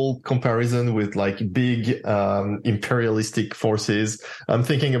this whole comparison with like big imperialistic forces. I'm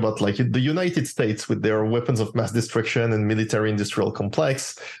thinking about like the United States with their weapons of mass destruction and military industrial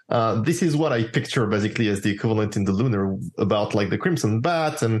complex. This is what I picture basically as the equivalent in the Lunar about like the Crimson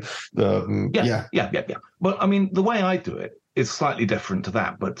Bat and yeah. Well, I mean, the way I do it is slightly different to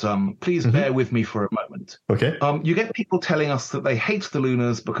that, but please bear with me for a moment. Okay. You get people telling us that they hate the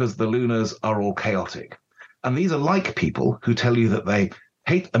Lunars because the Lunars are all chaotic. And these are like people who tell you that they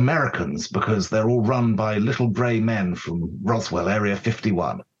hate Americans because they're all run by little grey men from Roswell, Area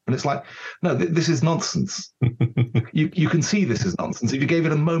 51. And it's like, no, this is nonsense. You can see this is nonsense. If you gave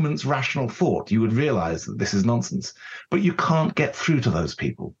it a moment's rational thought, you would realize that this is nonsense. But you can't get through to those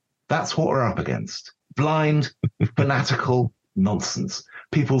people. That's what we're up against. Blind, fanatical nonsense.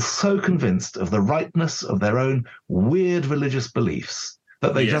 People so convinced of the rightness of their own weird religious beliefs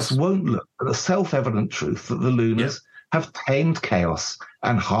that they just won't look at the self-evident truth that the Lunars have tamed chaos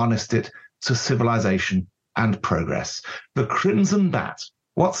and harnessed it to civilization and progress. The Crimson Bat,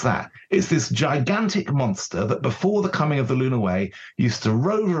 what's that? It's this gigantic monster that before the coming of the Lunar Way used to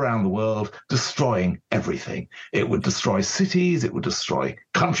rove around the world, destroying everything. It would destroy cities, it would destroy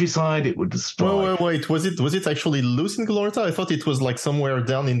countryside, it would destroy... Wait. Was it actually loose in Glorantha? I thought it was like somewhere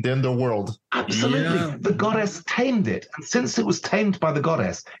down in the underworld. Absolutely. Yeah. The goddess tamed it. And since it was tamed by the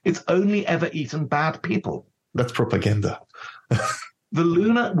goddess, it's only ever eaten bad people. That's propaganda. The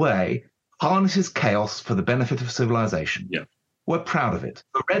Lunar Way harnesses chaos for the benefit of civilization. Yeah. We're proud of it.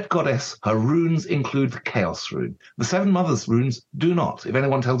 The Red Goddess, her runes include the Chaos rune. The Seven Mothers runes do not. If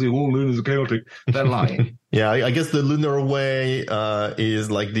anyone tells you all lunars are chaotic, they're lying. Yeah, I guess the Lunar Way is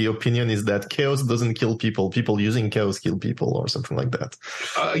like the opinion is that chaos doesn't kill people. People using chaos kill people or something like that.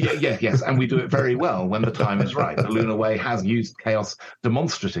 Yes, and we do it very well when the time is right. The Lunar Way has used chaos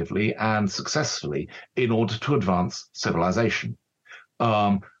demonstratively and successfully in order to advance civilization.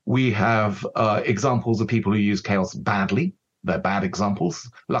 We have examples of people who use chaos badly. They're bad examples.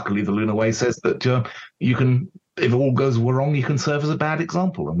 Luckily, the Lunar Way says that you can, if all goes wrong, you can serve as a bad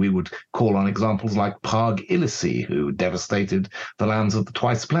example. And we would call on examples like Parg Illici, who devastated the lands of the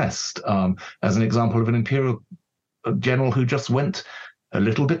Twice Blessed, as an example of an imperial general who just went a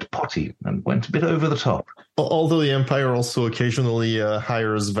little bit potty and went a bit over the top. Although the Empire also occasionally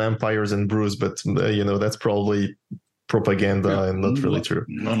hires vampires and brews, but, that's probably propaganda and not really true.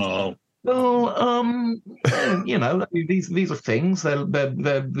 No. Well, these are things.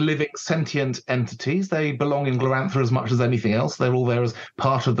 They're living sentient entities. They belong in Glorantha as much as anything else. They're all there as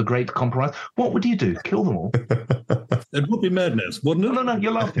part of the Great Compromise. What would you do? Kill them all? It would be madness, wouldn't it? No,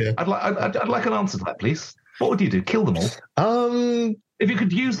 you're laughing. Yeah. I'd like an answer to that, please. What would you do? Kill them all? If you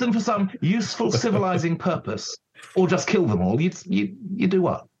could use them for some useful civilizing purpose, or just kill them all, you do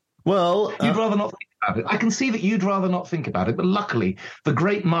what? Well, you'd rather not think about it. I can see that you'd rather not think about it, but luckily, the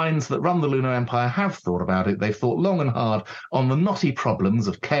great minds that run the Lunar Empire have thought about it. They've thought long and hard on the knotty problems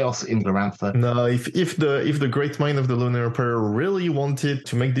of chaos in Glorantha. No, if the great mind of the Lunar Empire really wanted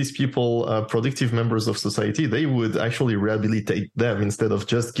to make these people productive members of society, they would actually rehabilitate them instead of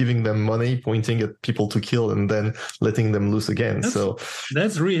just giving them money, pointing at people to kill, and then letting them loose again.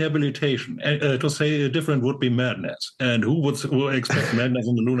 That's rehabilitation. To say different would be madness. And who would expect madness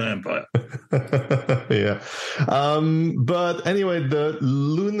in the Lunar Empire? Yeah. But anyway, the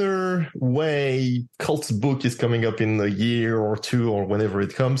Lunar Way Cults book is coming up in a year or two or whenever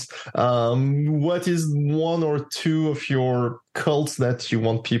it comes. What is one or two of your cults that you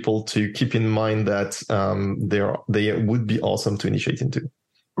want people to keep in mind that they would be awesome to initiate into?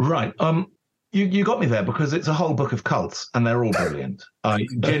 Right. You got me there because it's a whole book of cults and they're all brilliant.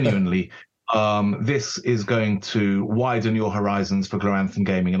 Genuinely, this is going to widen your horizons for Gloranthan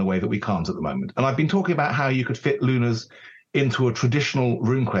gaming in a way that we can't at the moment. And I've been talking about how you could fit Lunars into a traditional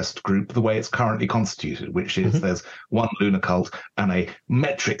RuneQuest group the way it's currently constituted, which is there's one Lunar cult and a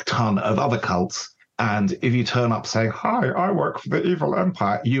metric ton of other cults. And if you turn up saying, "Hi, I work for the evil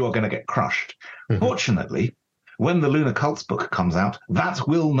empire," you are going to get crushed. Fortunately, when the Lunar Cults book comes out, that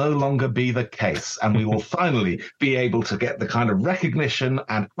will no longer be the case. And we will finally be able to get the kind of recognition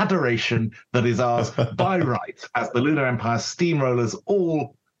and adoration that is ours by right as the Lunar Empire steamrollers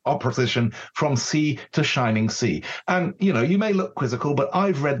all opposition from sea to shining sea. And, you know, you may look quizzical, but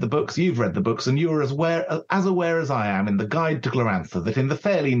I've read the books, you've read the books, and you're as aware as I am in the Guide to Glorantha that in the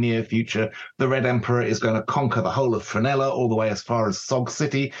fairly near future, the Red Emperor is going to conquer the whole of Frenella all the way as far as Sog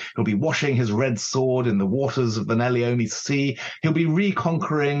City. He'll be washing his red sword in the waters of the Neleone Sea. He'll be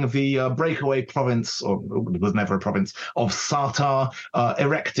reconquering the breakaway province, or it was never a province, of Sartar,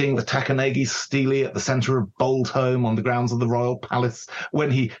 erecting the Takanegi Stele at the center of Boldhome on the grounds of the royal palace when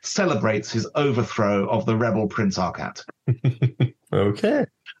he celebrates his overthrow of the rebel Prince Arkat. Okay.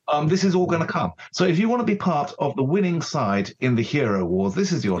 This is all going to come. So if you want to be part of the winning side in the hero wars,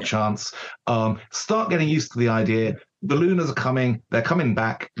 this is your chance. Start getting used to the idea. The Lunars are coming. They're coming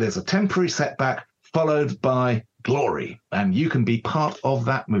back. There's a temporary setback followed by glory, and you can be part of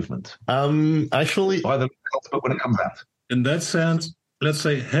that movement. Actually, by the book when it comes out. In that sense, let's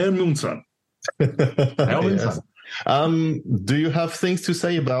say Hail Moonson. Hail Moonson. Do you have things to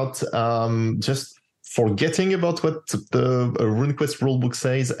say about just forgetting about what the RuneQuest rulebook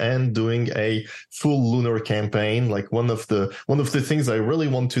says and doing a full Lunar campaign? Like one of the things I really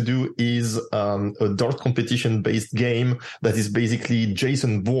want to do is a dart competition based game that is basically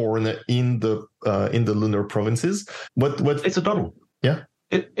Jason Bourne in the Lunar provinces. What it's a doddle. Yeah,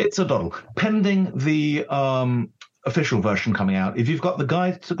 it's a doddle. Pending the official version coming out, if you've got the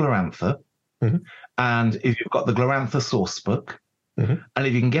Guide to Glorantha. And if you've got the Glorantha source book, and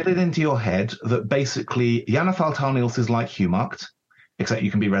if you can get it into your head that basically Yannathal Tarniels is like Humarkt, except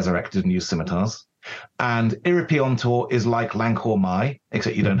you can be resurrected and use scimitars, and Iripiontor is like Lancor Mai,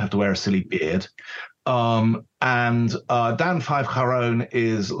 except you don't have to wear a silly beard, and Dan 5 Charon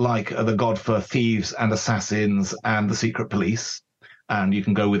is like the god for thieves and assassins and the secret police. And you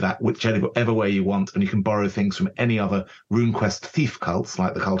can go with that whichever way you want, and you can borrow things from any other RuneQuest thief cults,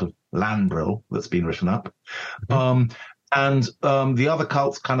 like the cult of Landbrill that's been written up. And the other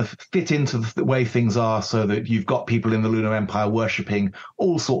cults kind of fit into the way things are so that you've got people in the Lunar Empire worshipping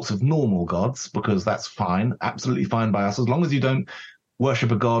all sorts of normal gods, because that's fine, absolutely fine by us, as long as you don't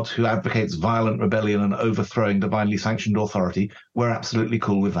worship a god who advocates violent rebellion and overthrowing divinely sanctioned authority. We're absolutely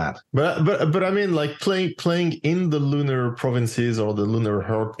cool with that. But I mean, like playing in the Lunar provinces or the Lunar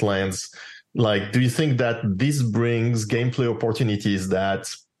heartlands, like, do you think that this brings gameplay opportunities that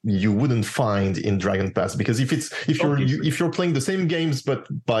you wouldn't find in Dragon Pass? Because if you're playing the same games but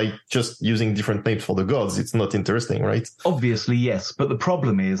by just using different names for the gods, it's not interesting, right? Obviously, yes. But the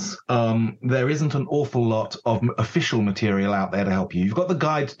problem is there isn't an awful lot of official material out there to help you. You've got the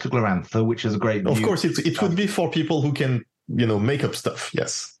Guide to Glorantha, which is a great. Of course, it would be for people who can, make up stuff.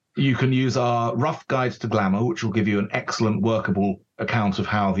 Yes. You can use our rough guide to Glamour, which will give you an excellent workable account of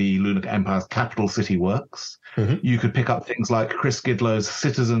how the Lunar Empire's capital city works. You could pick up things like Chris Gidlow's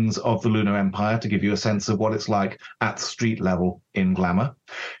Citizens of the Lunar Empire to give you a sense of what it's like at street level in Glamour.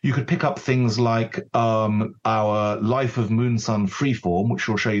 You could pick up things like our Life of Moonsun Freeform, which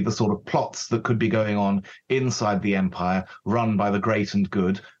will show you the sort of plots that could be going on inside the Empire, run by the great and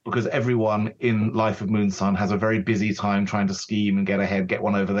good, because everyone in Life of Moonsun has a very busy time trying to scheme and get ahead, get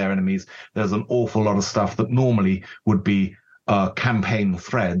one over their enemies. There's an awful lot of stuff that normally would be campaign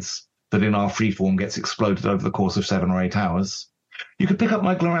threads that in our freeform gets exploded over the course of 7 or 8 hours. You could pick up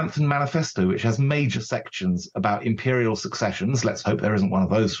my Gloranthan Manifesto, which has major sections about imperial successions. Let's hope there isn't one of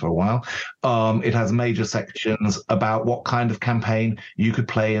those for a while. It has major sections about what kind of campaign you could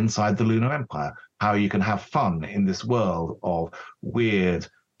play inside the Lunar Empire, how you can have fun in this world of weird,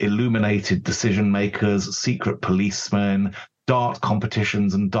 illuminated decision makers, secret policemen, dart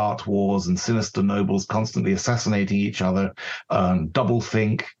competitions and dart wars and sinister nobles constantly assassinating each other,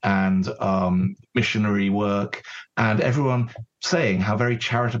 doublethink and missionary work, and everyone saying how very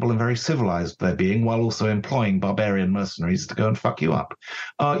charitable and very civilized they're being while also employing barbarian mercenaries to go and fuck you up.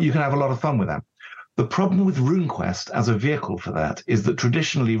 You can have a lot of fun with that. The problem with RuneQuest as a vehicle for that is that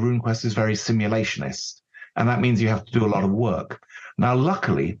traditionally RuneQuest is very simulationist, and that means you have to do a lot of work. Now,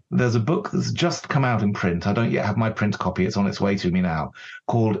 luckily, there's a book that's just come out in print. I don't yet have my print copy. It's on its way to me now,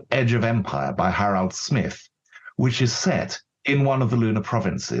 called Edge of Empire by Harold Smith, which is set in one of the lunar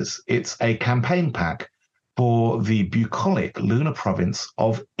provinces. It's a campaign pack for the bucolic lunar province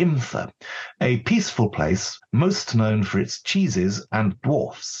of Imtha, a peaceful place most known for its cheeses and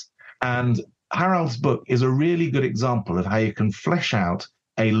dwarfs. And Harold's book is a really good example of how you can flesh out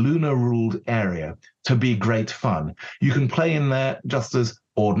a lunar-ruled area to be great fun. You can play in there just as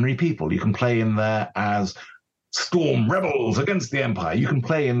ordinary people. You can play in there as storm rebels against the Empire. You can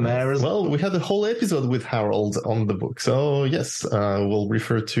play in there as... Well, we had a whole episode with Harold on the book. So yes, we'll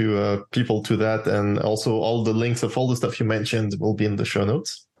refer to people to that. And also all the links of all the stuff you mentioned will be in the show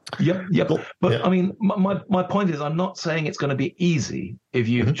notes. Yep. Cool. But yeah. I mean, my point is, I'm not saying it's going to be easy if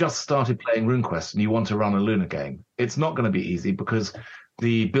you've just started playing RuneQuest and you want to run a Lunar game. It's not going to be easy because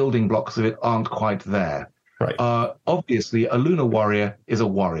the building blocks of it aren't quite there. Right. Obviously, a Lunar warrior is a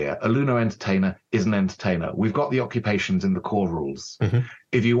warrior. A Lunar entertainer is an entertainer. We've got the occupations in the core rules.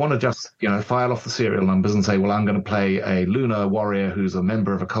 If you want to just, file off the serial numbers and say, well, I'm going to play a Lunar warrior who's a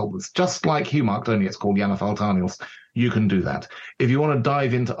member of a cult that's just like Humarked, only it's called Yannathal Tarnials, you can do that. If you want to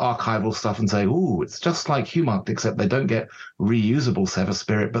dive into archival stuff and say, ooh, it's just like Humarked, except they don't get reusable Sever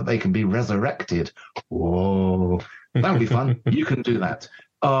Spirit, but they can be resurrected. Whoa, that'll be fun. You can do that.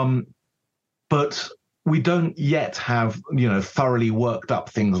 But we don't yet have, thoroughly worked up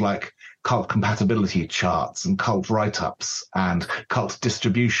things like cult compatibility charts and cult write-ups and cult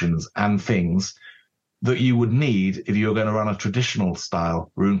distributions and things that you would need if you were going to run a traditional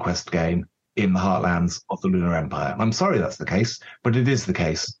style RuneQuest game in the heartlands of the Lunar Empire. I'm sorry that's the case, but it is the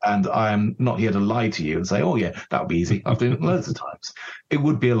case. And I'm not here to lie to you and say, oh yeah, that would be easy. I've done it loads of times. It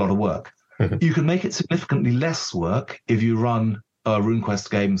would be a lot of work. You can make it significantly less work if you run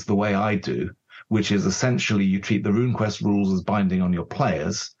RuneQuest games the way I do, which is essentially you treat the RuneQuest rules as binding on your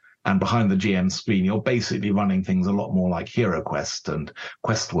players, and behind the GM screen, you're basically running things a lot more like HeroQuest and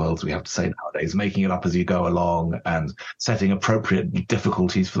Quest Worlds, we have to say nowadays, making it up as you go along and setting appropriate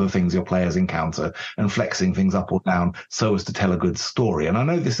difficulties for the things your players encounter and flexing things up or down so as to tell a good story. And I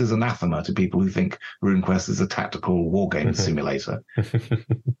know this is anathema to people who think RuneQuest is a tactical wargame simulator.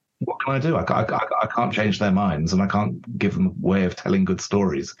 What can I do? I can't change their minds, and I can't give them a way of telling good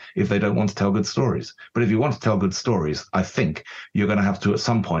stories if they don't want to tell good stories. But if you want to tell good stories, I think you're going to have to at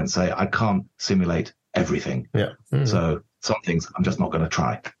some point say, I can't simulate everything. Yeah. So some things I'm just not going to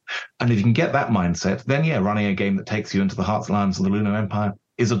try. And if you can get that mindset, then running a game that takes you into the heartlands of the Lunar Empire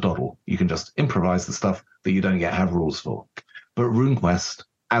is a doddle. You can just improvise the stuff that you don't yet have rules for. But RuneQuest,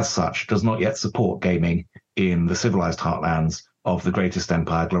 as such, does not yet support gaming in the civilized heartlands of the greatest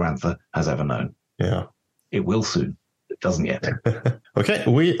empire Glorantha has ever known. Yeah. It will soon. It doesn't yet. Okay,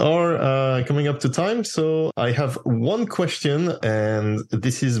 we are coming up to time. So I have one question, and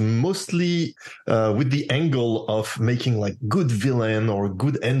this is mostly with the angle of making like good villain or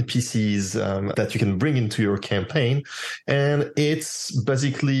good NPCs that you can bring into your campaign. And it's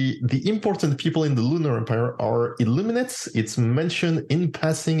basically the important people in the Lunar Empire are Illuminates. It's mentioned in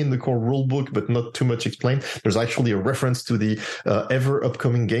passing in the core rulebook, but not too much explained. There's actually a reference to the ever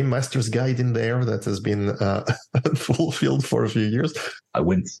upcoming Game Master's Guide in there that has been fulfilled for a few years. I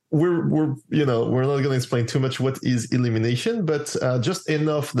win. We're not going to explain too much what is elimination, but just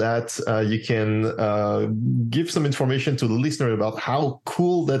enough that you can give some information to the listener about how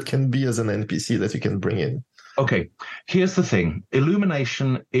cool that can be as an NPC that you can bring in. Okay, here's the thing.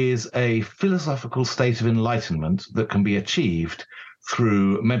 Illumination is a philosophical state of enlightenment that can be achieved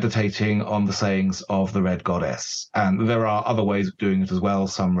through meditating on the sayings of the Red Goddess. And there are other ways of doing it as well.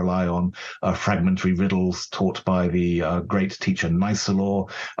 Some rely on fragmentary riddles taught by the great teacher Nicelor.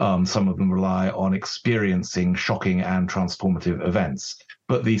 Some of them rely on experiencing shocking and transformative events.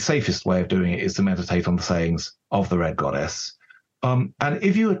 But the safest way of doing it is to meditate on the sayings of the Red Goddess. And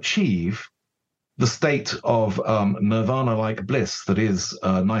if you achieve the state of nirvana-like bliss that is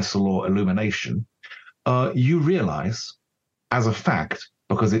Nicelor illumination, you realize as a fact,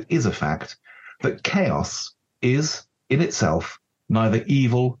 because it is a fact, that chaos is in itself neither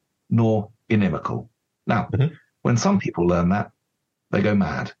evil nor inimical. Now, when some people learn that, they go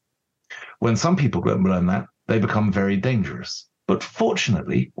mad. When some people learn that, they become very dangerous. But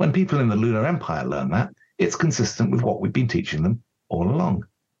fortunately, when people in the Lunar Empire learn that, it's consistent with what we've been teaching them all along.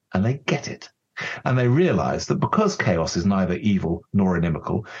 And they get it. And they realize that because chaos is neither evil nor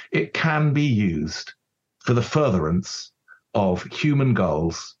inimical, it can be used for the furtherance of human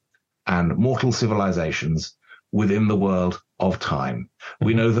goals and mortal civilizations within the world of time.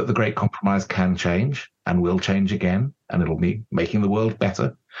 We know that the Great Compromise can change and will change again, and it'll be making the world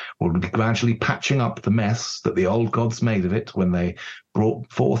better. We'll be gradually patching up the mess that the old gods made of it when they brought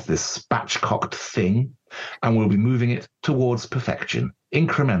forth this spatchcocked thing, and we'll be moving it towards perfection,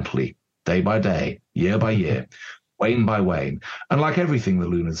 incrementally, day by day, year by year. wane by wane. And like everything the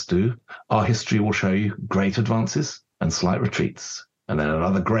Lunars do, our history will show you great advances and slight retreats, and then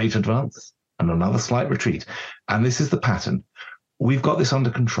another great advance and another slight retreat. And this is the pattern. We've got this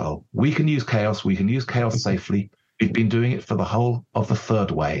under control. We can use chaos. We can use chaos safely. We've been doing it for the whole of the third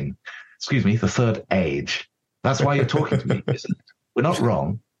wane. Excuse me, the third age. That's why you're talking to me, isn't it? We're not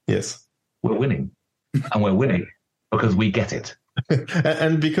wrong. Yes. We're winning. And we're winning because we get it.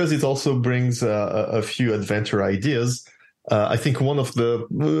 And because it also brings a few adventure ideas, I think one of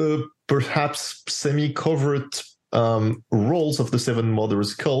the perhaps semi-covert roles of the Seven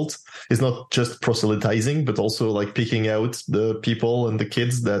Mothers cult is not just proselytizing, but also like picking out the people and the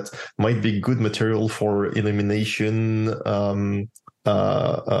kids that might be good material for elimination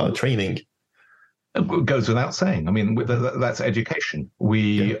training. It goes without saying. I mean, that's education.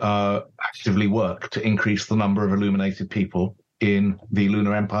 We actively work to increase the number of illuminated people in the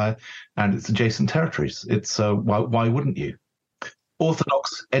Lunar Empire and its adjacent territories. It's why wouldn't you?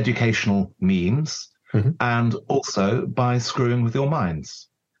 Orthodox educational means, and also by screwing with your minds.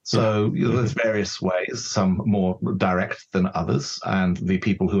 So there's various ways, some more direct than others, and the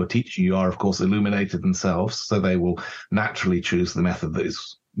people who are teaching you are, of course, illuminated themselves, so they will naturally choose the method that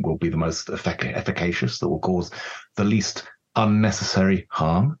will be the most efficacious, that will cause the least unnecessary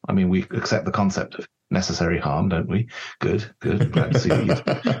harm. I mean, we accept the concept of necessary harm, don't we? Good. Glad to see you.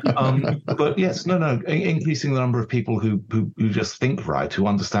 But yes, increasing the number of people who just think right, who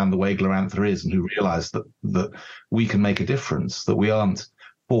understand the way Glorantha is, and who realize that we can make a difference, that we aren't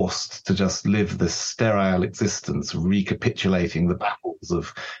forced to just live this sterile existence, recapitulating the battles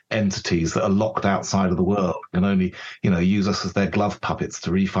of entities that are locked outside of the world and only, use us as their glove puppets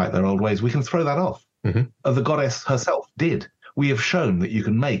to refight their old ways. We can throw that off. The goddess herself did. We have shown that you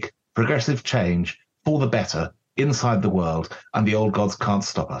can make progressive change for the better inside the world, and the old gods can't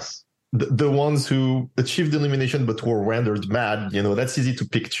stop us. The ones who achieved elimination but were rendered mad, that's easy to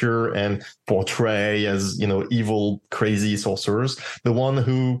picture and portray as, evil, crazy sorcerers. The one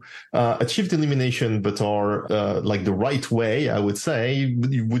who achieved elimination but are like the right way, I would say,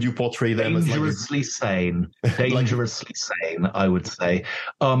 would you portray them as dangerously sane? Dangerously sane, I would say.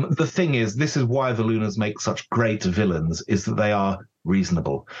 The thing is, this is why the Lunars make such great villains, is that they are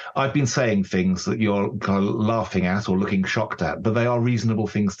reasonable. I've been saying things that you're kind of laughing at or looking shocked at, but they are reasonable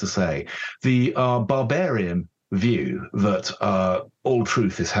things to say. The barbarian view that all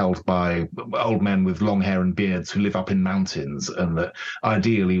truth is held by old men with long hair and beards who live up in mountains, and that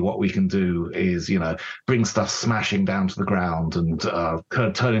ideally what we can do is, bring stuff smashing down to the ground and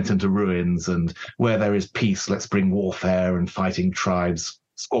turn it into ruins, and where there is peace, let's bring warfare and fighting tribes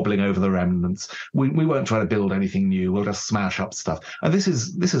squabbling over the remnants. We won't try to build anything new. We'll just smash up stuff. And this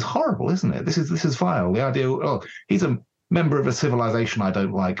is horrible, isn't it? This is vile. The idea, he's a member of a civilization I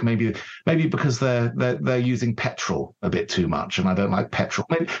don't like. Maybe because they're using petrol a bit too much, and I don't like petrol.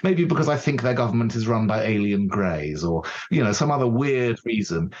 Maybe because I think their government is run by alien greys, or some other weird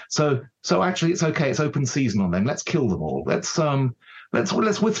reason. So actually, it's okay. It's open season on them. Let's kill them all.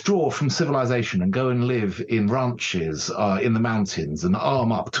 Let's withdraw from civilization and go and live in ranches in the mountains and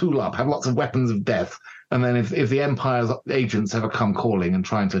arm up, tool up, have lots of weapons of death. And then if the Empire's agents ever come calling and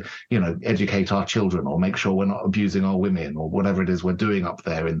trying to, educate our children or make sure we're not abusing our women or whatever it is we're doing up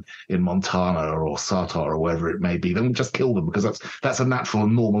there in Montana or Sartor or wherever it may be, then we just kill them, because that's a natural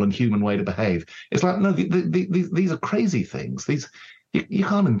and normal and human way to behave. It's like, no, these are crazy things. You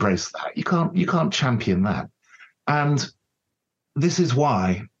can't embrace that. You can't champion that. And this is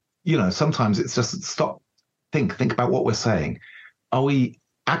why, sometimes it's just stop, think about what we're saying. Are we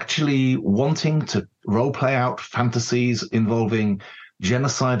actually wanting to role play out fantasies involving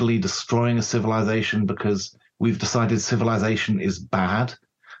genocidally destroying a civilization because we've decided civilization is bad,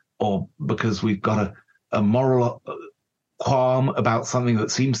 or because we've got a moral qualm about something that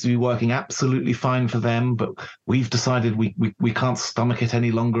seems to be working absolutely fine for them, but we've decided we can't stomach it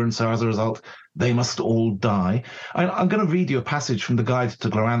any longer, and so as a result, they must all die? I'm going to read you a passage from the Guide to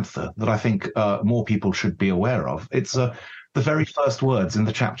Glorantha that I think more people should be aware of. It's the very first words in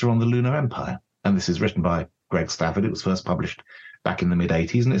the chapter on the Lunar Empire, and this is written by Greg Stafford. It was first published back in the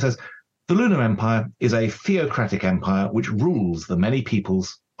mid-'80s, and it says, "The Lunar Empire is a theocratic empire which rules the many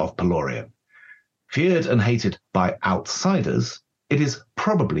peoples of Peloria. Feared and hated by outsiders, it is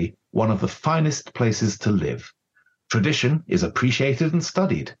probably one of the finest places to live. Tradition is appreciated and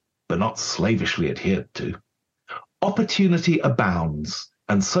studied, but not slavishly adhered to. Opportunity abounds,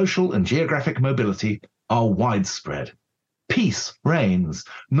 and social and geographic mobility are widespread. Peace reigns.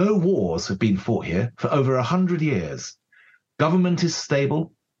 No wars have been fought here for over 100 years. Government is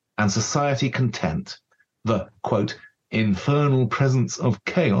stable, and society content. The, quote, infernal presence of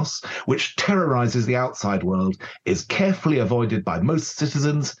chaos, which terrorizes the outside world, is carefully avoided by most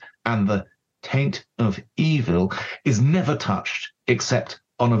citizens, and the taint of evil is never touched except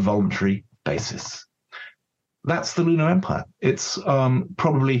on a voluntary basis. That's the Lunar Empire. It's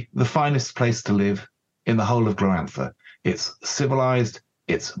probably the finest place to live in the whole of Glorantha. It's civilized,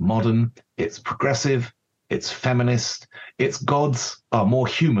 it's modern, it's progressive, it's feminist. Its gods are more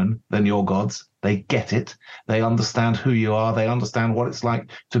human than your gods. They get it. They understand who you are. They understand what it's like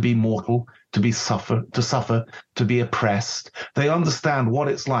to be mortal, to suffer, to be oppressed. They understand what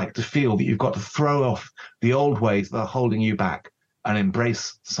it's like to feel that you've got to throw off the old ways that are holding you back and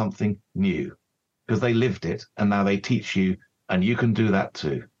embrace something new. Because they lived it, and now they teach you, and you can do that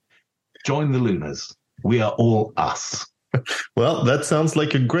too. Join the Lunars. We are all us. Well, that sounds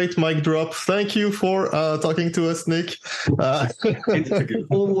like a great mic drop. Thank you for talking to us, Nick. It's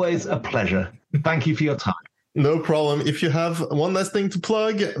always a pleasure. Thank you for your time. No problem. If you have one last thing to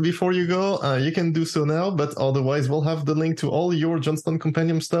plug before you go, you can do so now. But otherwise, we'll have the link to all your Johnstone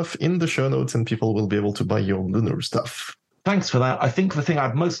Compendium stuff in the show notes, and people will be able to buy your Lunar stuff. Thanks for that. I think the thing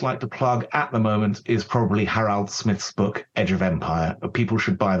I'd most like to plug at the moment is probably Harold Smith's book, Edge of Empire. People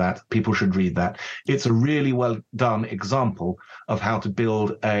should buy that. People should read that. It's a really well done example of how to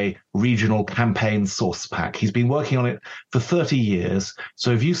build a regional campaign source pack. He's been working on it for 30 years.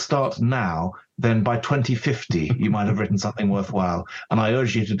 So if you start now, then by 2050, you might have written something worthwhile. And I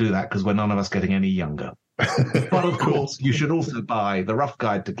urge you to do that because we're none of us getting any younger. But of course, you should also buy The Rough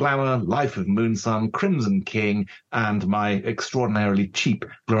Guide to Glamour, Life of Moonsun, Crimson King, and my extraordinarily cheap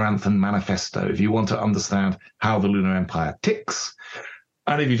Gloranthan Manifesto if you want to understand how the Lunar Empire ticks.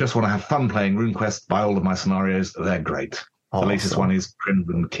 And if you just want to have fun playing RuneQuest, buy all of my scenarios. They're great. The latest one is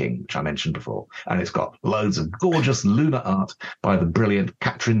Crimson King, which I mentioned before. And it's got loads of gorgeous lunar art by the brilliant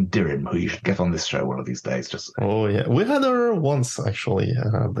Katrin Dirim, who you should get on this show one of these days. Oh, yeah. We had her once, actually.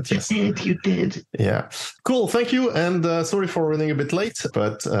 But yes. You did. Yeah. Cool. Thank you. And sorry for running a bit late,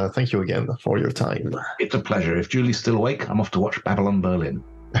 but thank you again for your time. It's a pleasure. If Julie's still awake, I'm off to watch Babylon Berlin.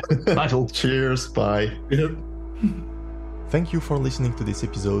 Night all. Cheers. Bye. Yep. Thank you for listening to this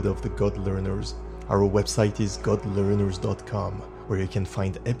episode of The God Learners. Our website is godlearners.com, where you can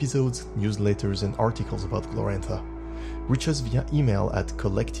find episodes, newsletters, and articles about Glorantha. Reach us via email at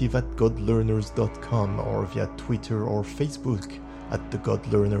collective@godlearners.com or via Twitter or Facebook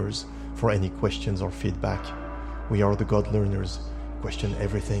 @thegodlearners for any questions or feedback. We are the God Learners. Question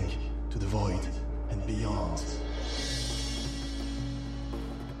everything to the void and beyond.